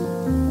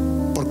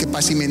 Porque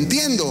para si me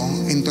entiendo,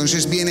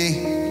 entonces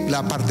viene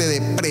la parte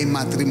de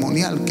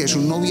prematrimonial, que es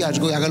un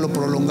noviazgo, y hágalo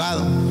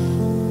prolongado.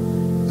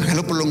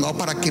 Hágalo prolongado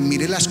para que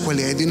mire las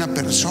cualidades de una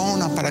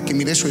persona, para que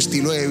mire su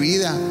estilo de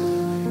vida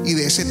y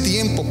de ese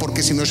tiempo,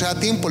 porque si no se da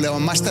tiempo le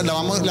vamos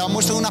a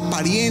mostrar una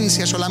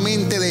apariencia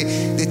solamente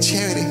de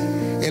chévere.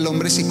 El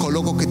hombre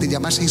psicólogo que te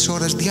llama 6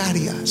 horas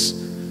diarias,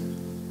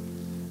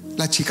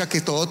 la chica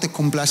que todo te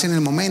complace en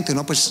el momento,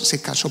 no, pues se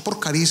casó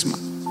por carisma.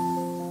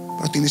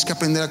 Pero tienes que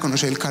aprender a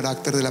conocer el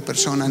carácter de la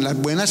persona, en las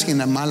buenas y en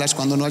las malas,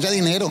 cuando no haya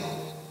dinero,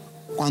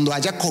 cuando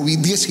haya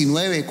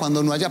COVID-19,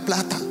 cuando no haya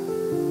plata,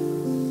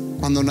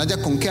 cuando no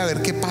haya con qué, a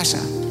ver qué pasa.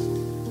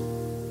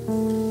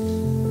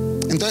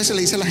 Entonces se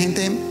le dice a la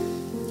gente: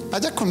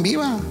 vaya,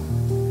 conviva.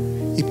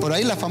 Y por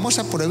ahí la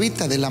famosa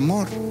pruebita del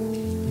amor,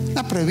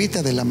 la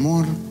pruebita del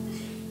amor.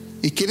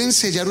 Y quieren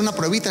sellar una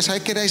pruebita.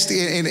 ¿Sabe qué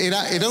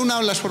era? Era una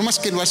de las formas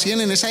que lo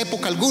hacían en esa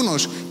época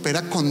algunos, pero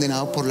era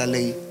condenado por la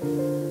ley.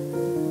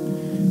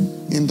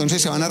 Y entonces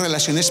se van a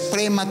relaciones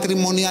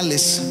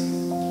prematrimoniales,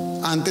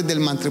 antes del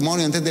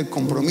matrimonio, antes del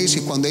compromiso.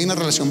 Y cuando hay una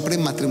relación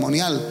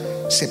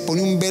prematrimonial, se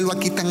pone un velo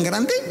aquí tan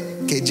grande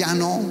que ya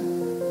no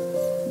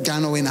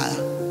ve nada.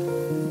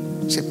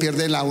 Se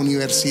pierde la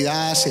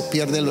universidad, se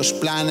pierden los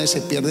planes, se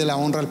pierde la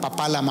honra al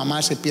papá, a la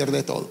mamá, se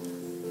pierde todo.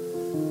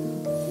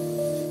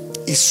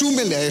 Y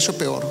súmele a eso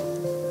peor,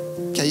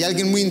 que hay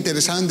alguien muy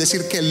interesado en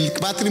decir que el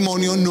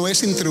matrimonio no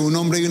es entre un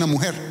hombre y una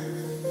mujer,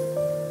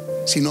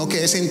 sino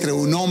que es entre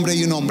un hombre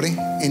y un hombre,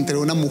 entre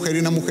una mujer y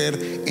una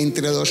mujer,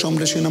 entre 2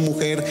 hombres y una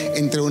mujer,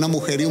 entre una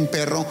mujer y un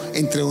perro,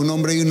 entre un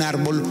hombre y un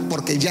árbol,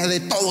 porque ya de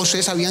todo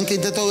 ¿sabían que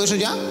de todo eso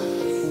ya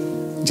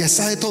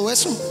está de todo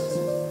eso?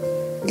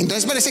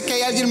 Entonces parece que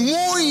hay alguien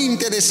muy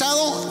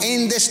interesado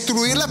en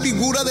destruir la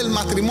figura del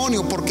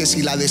matrimonio, porque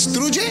si la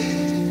destruye,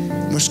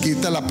 nos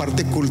quita la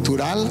parte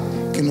cultural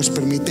que nos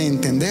permite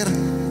entender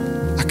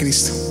a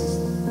Cristo.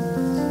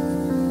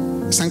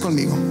 ¿Están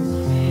conmigo?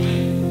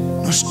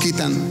 Nos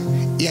quitan.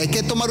 Y hay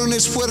que tomar un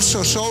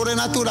esfuerzo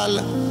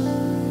sobrenatural,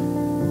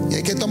 y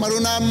hay que tomar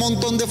un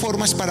montón de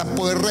formas para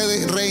poder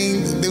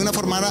de una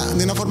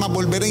forma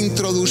volver a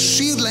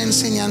introducir la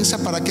enseñanza,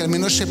 para que al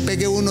menos se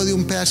pegue uno de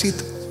un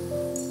pedacito.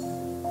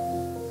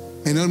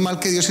 Menos mal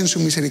que Dios en su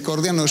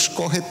misericordia nos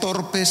coge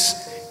torpes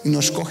y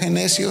nos coge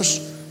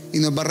necios y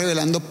nos va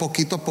revelando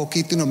poquito a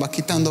poquito y nos va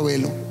quitando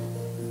velo.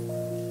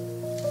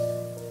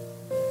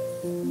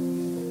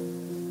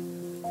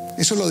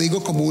 Eso lo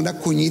digo como una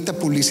cuñita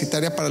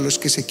publicitaria para los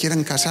que se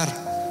quieran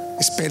casar.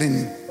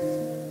 Esperen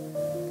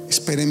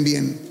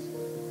bien.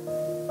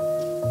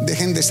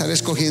 Dejen de estar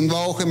escogiendo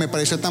a ojo, me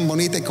pareció tan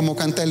bonita y como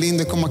canta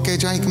lindo y como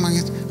aquello,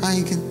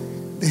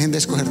 dejen de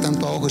escoger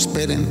tanto a ojo.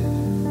 Esperen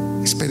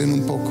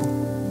un poco,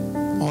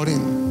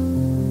 oren.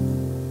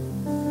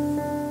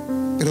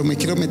 Pero me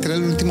quiero meter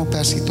al último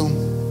pedacito.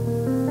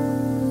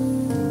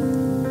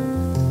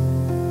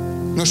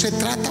 No se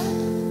trata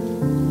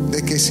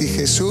de que si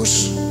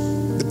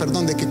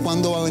de que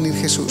cuándo va a venir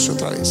Jesús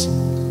otra vez.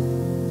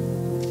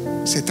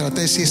 Se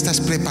trata de si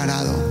estás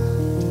preparado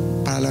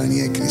para la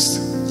venida de Cristo.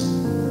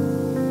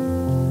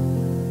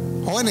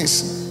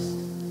 Jóvenes,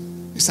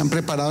 ¿están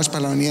preparados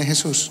para la venida de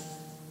Jesús?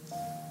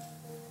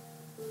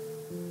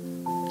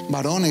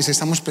 Varones,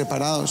 ¿estamos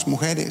preparados?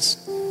 Mujeres,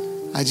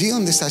 allí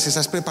donde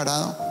 ¿estás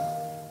preparado?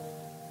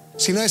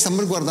 Si nos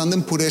estamos guardando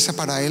en pureza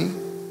para Él,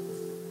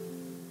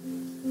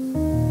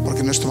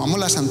 porque nos tomamos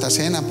la Santa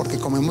Cena, porque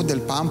comemos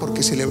del pan,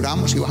 porque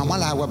celebramos y bajamos a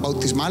las aguas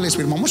bautismales,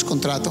 firmamos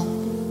contrato,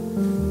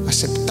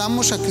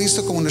 aceptamos a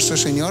Cristo como nuestro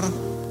Señor,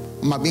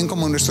 más bien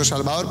como nuestro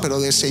Salvador, pero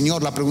de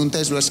Señor. La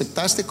pregunta es: ¿lo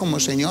aceptaste como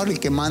Señor,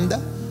 el que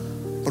manda?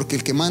 Porque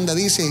el que manda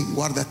dice: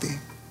 guárdate,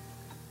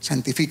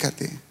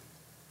 santifícate,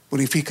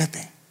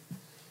 purifícate.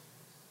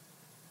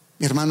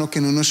 Mi hermano,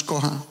 que no nos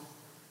coja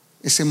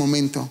ese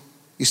momento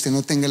y usted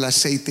no tenga el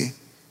aceite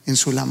en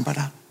su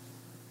lámpara,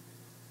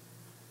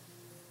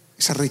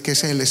 esa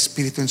riqueza del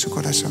Espíritu en su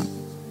corazón.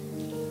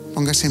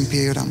 Póngase en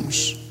pie y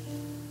oramos.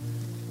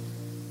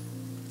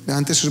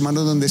 Levante sus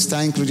manos donde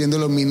está, incluyendo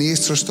los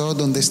ministros, todos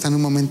donde están,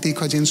 un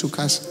momentico allí en su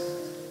casa.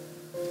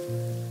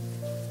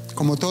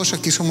 Como todos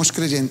aquí somos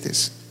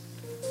creyentes,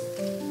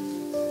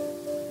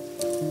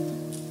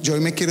 yo hoy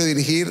me quiero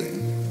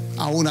dirigir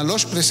aún a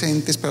los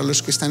presentes, pero a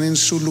los que están en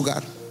su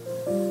lugar.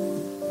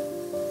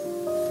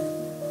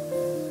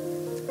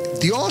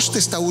 Dios te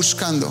está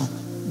buscando,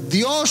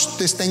 Dios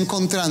te está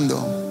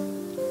encontrando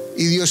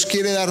y Dios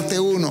quiere darte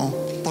uno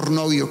por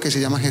novio que se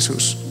llama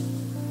Jesús.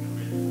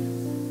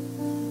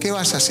 ¿Qué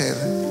vas a hacer?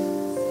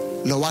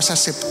 ¿Lo vas a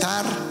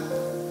aceptar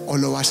o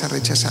lo vas a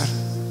rechazar?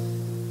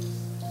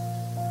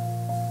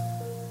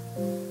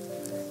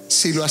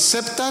 Si lo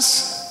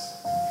aceptas,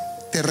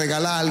 te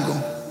regala algo: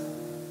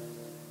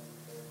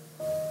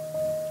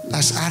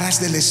 las aras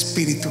del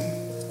Espíritu,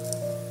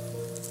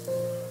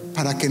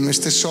 para que no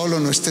estés solo,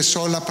 no estés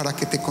sola, para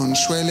que te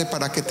consuele,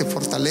 para que te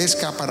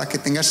fortalezca, para que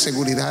tengas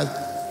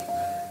seguridad.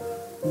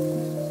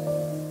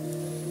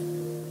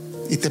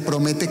 Y te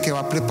promete que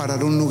va a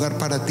preparar un lugar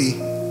para ti,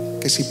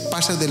 que si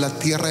pasas de la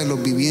tierra de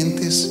los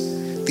vivientes,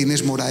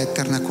 tienes morada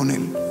eterna con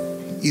Él.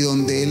 Y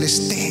donde Él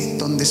esté,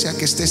 donde sea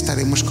que esté,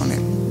 estaremos con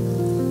Él.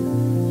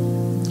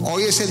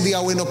 Hoy es el día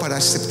bueno para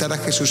aceptar a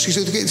Jesús.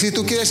 Si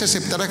tú quieres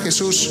aceptar a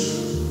Jesús,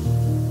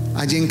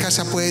 allí en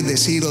casa puedes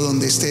decir, o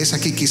donde estés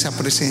aquí quizá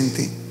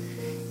presente,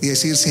 y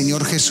decir: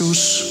 Señor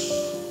Jesús,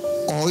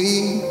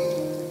 hoy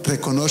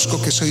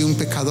reconozco que soy un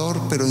pecador,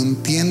 pero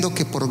entiendo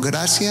que por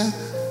gracia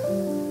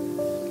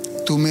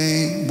tú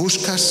me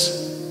buscas.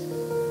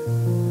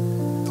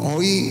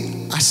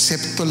 Hoy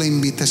acepto la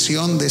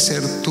invitación de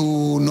ser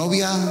tu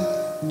novia,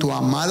 tu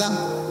amada,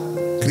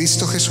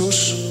 Cristo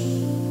Jesús.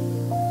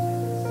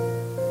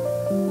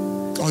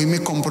 Hoy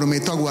me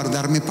comprometo a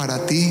guardarme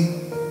para ti.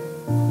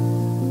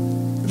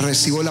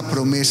 Recibo la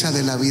promesa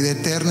de la vida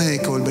eterna y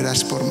de que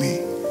volverás por mí.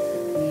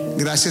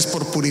 Gracias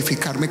por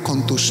purificarme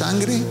con tu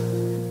sangre.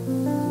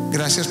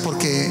 Gracias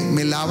porque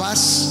me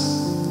lavas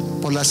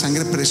por la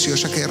sangre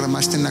preciosa que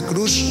derramaste en la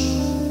cruz,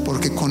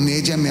 porque con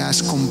ella me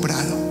has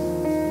comprado.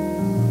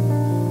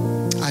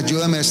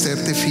 Ayúdame a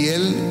serte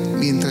fiel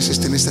mientras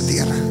esté en esta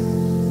tierra.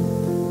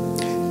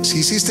 Si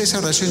hiciste esa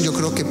oración, yo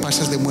creo que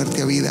pasas de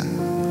muerte a vida.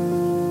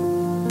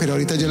 Pero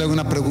ahorita yo le hago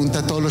una pregunta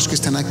a todos los que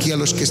están aquí, a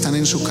los que están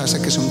en su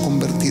casa, que son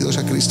convertidos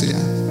a Cristo ya.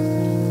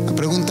 La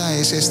pregunta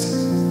es esta: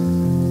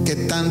 ¿qué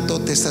tanto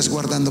te estás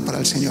guardando para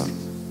el Señor?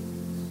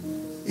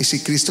 Y si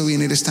Cristo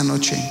viene esta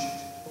noche,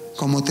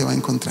 ¿cómo te va a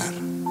encontrar?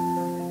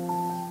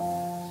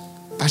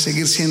 ¿Va a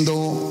seguir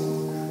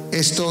siendo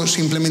esto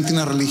simplemente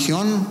una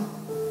religión,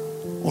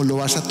 o lo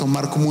vas a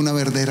tomar como una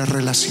verdadera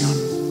relación?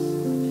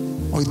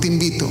 Hoy te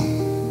invito: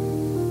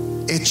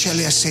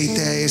 échale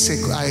aceite a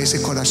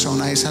ese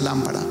corazón, a esa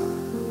lámpara.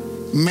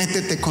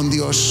 Métete con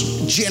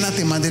Dios,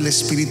 llénate más del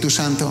Espíritu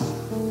Santo,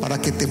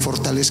 para que te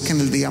fortalezca en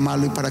el día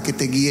malo y para que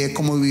te guíe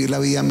cómo vivir la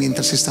vida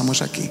mientras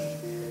estamos aquí.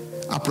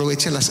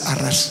 Aprovecha las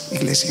arras,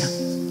 iglesia.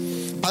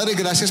 Padre,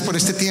 gracias por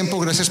este tiempo,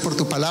 gracias por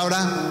tu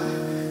palabra.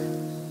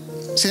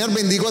 Señor,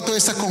 bendigo a toda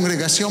esta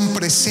congregación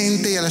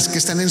presente y a las que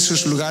están en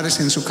sus lugares,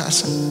 en su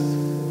casa.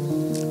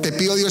 Te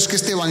pido, Dios, que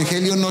este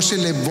evangelio no se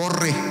le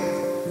borre,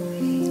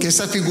 que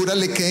estas figuras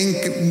le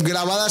queden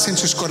grabadas en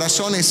sus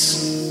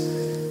corazones,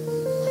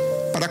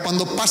 para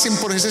cuando pasen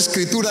por esa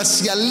escritura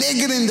se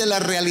alegren de la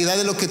realidad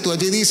de lo que tú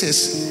allí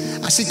dices.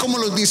 Así como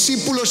los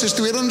discípulos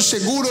estuvieron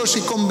seguros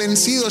y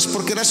convencidos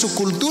porque era su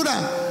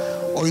cultura,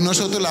 hoy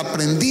nosotros la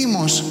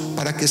aprendimos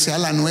para que sea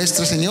la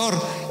nuestra, Señor,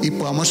 y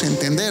podamos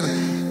entender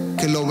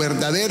que lo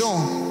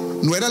verdadero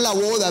no era la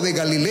boda de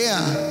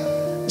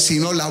Galilea,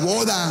 sino la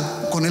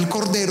boda con el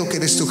Cordero, que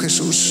eres tú,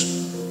 Jesús,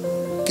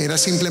 que era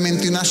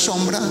simplemente una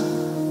sombra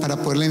para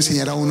poderle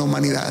enseñar a una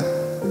humanidad.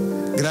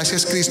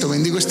 Gracias, Cristo.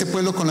 Bendigo este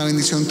pueblo con la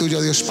bendición tuya,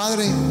 oh Dios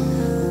Padre,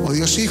 oh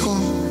Dios Hijo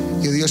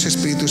y oh Dios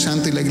Espíritu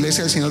Santo. Y la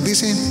iglesia del Señor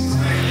dice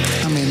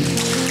amén.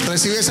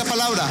 Recibe esa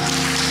palabra,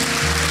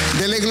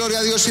 dele gloria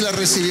a Dios si la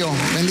recibió.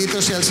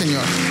 Bendito sea el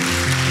Señor.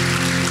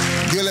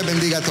 Dios les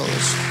bendiga a todos.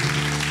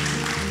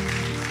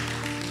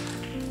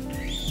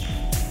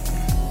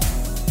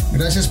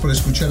 Gracias por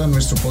escuchar a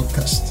nuestro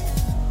podcast.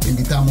 Te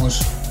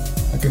invitamos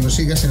a que nos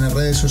sigas en las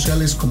redes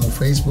sociales como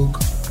Facebook,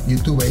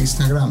 YouTube e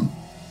Instagram.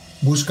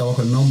 Busca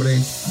bajo el nombre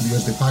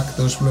Dios de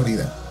Pactos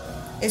Florida.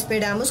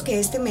 Esperamos que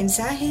este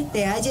mensaje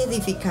te haya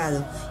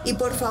edificado y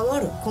por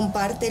favor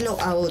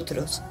compártelo a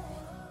otros.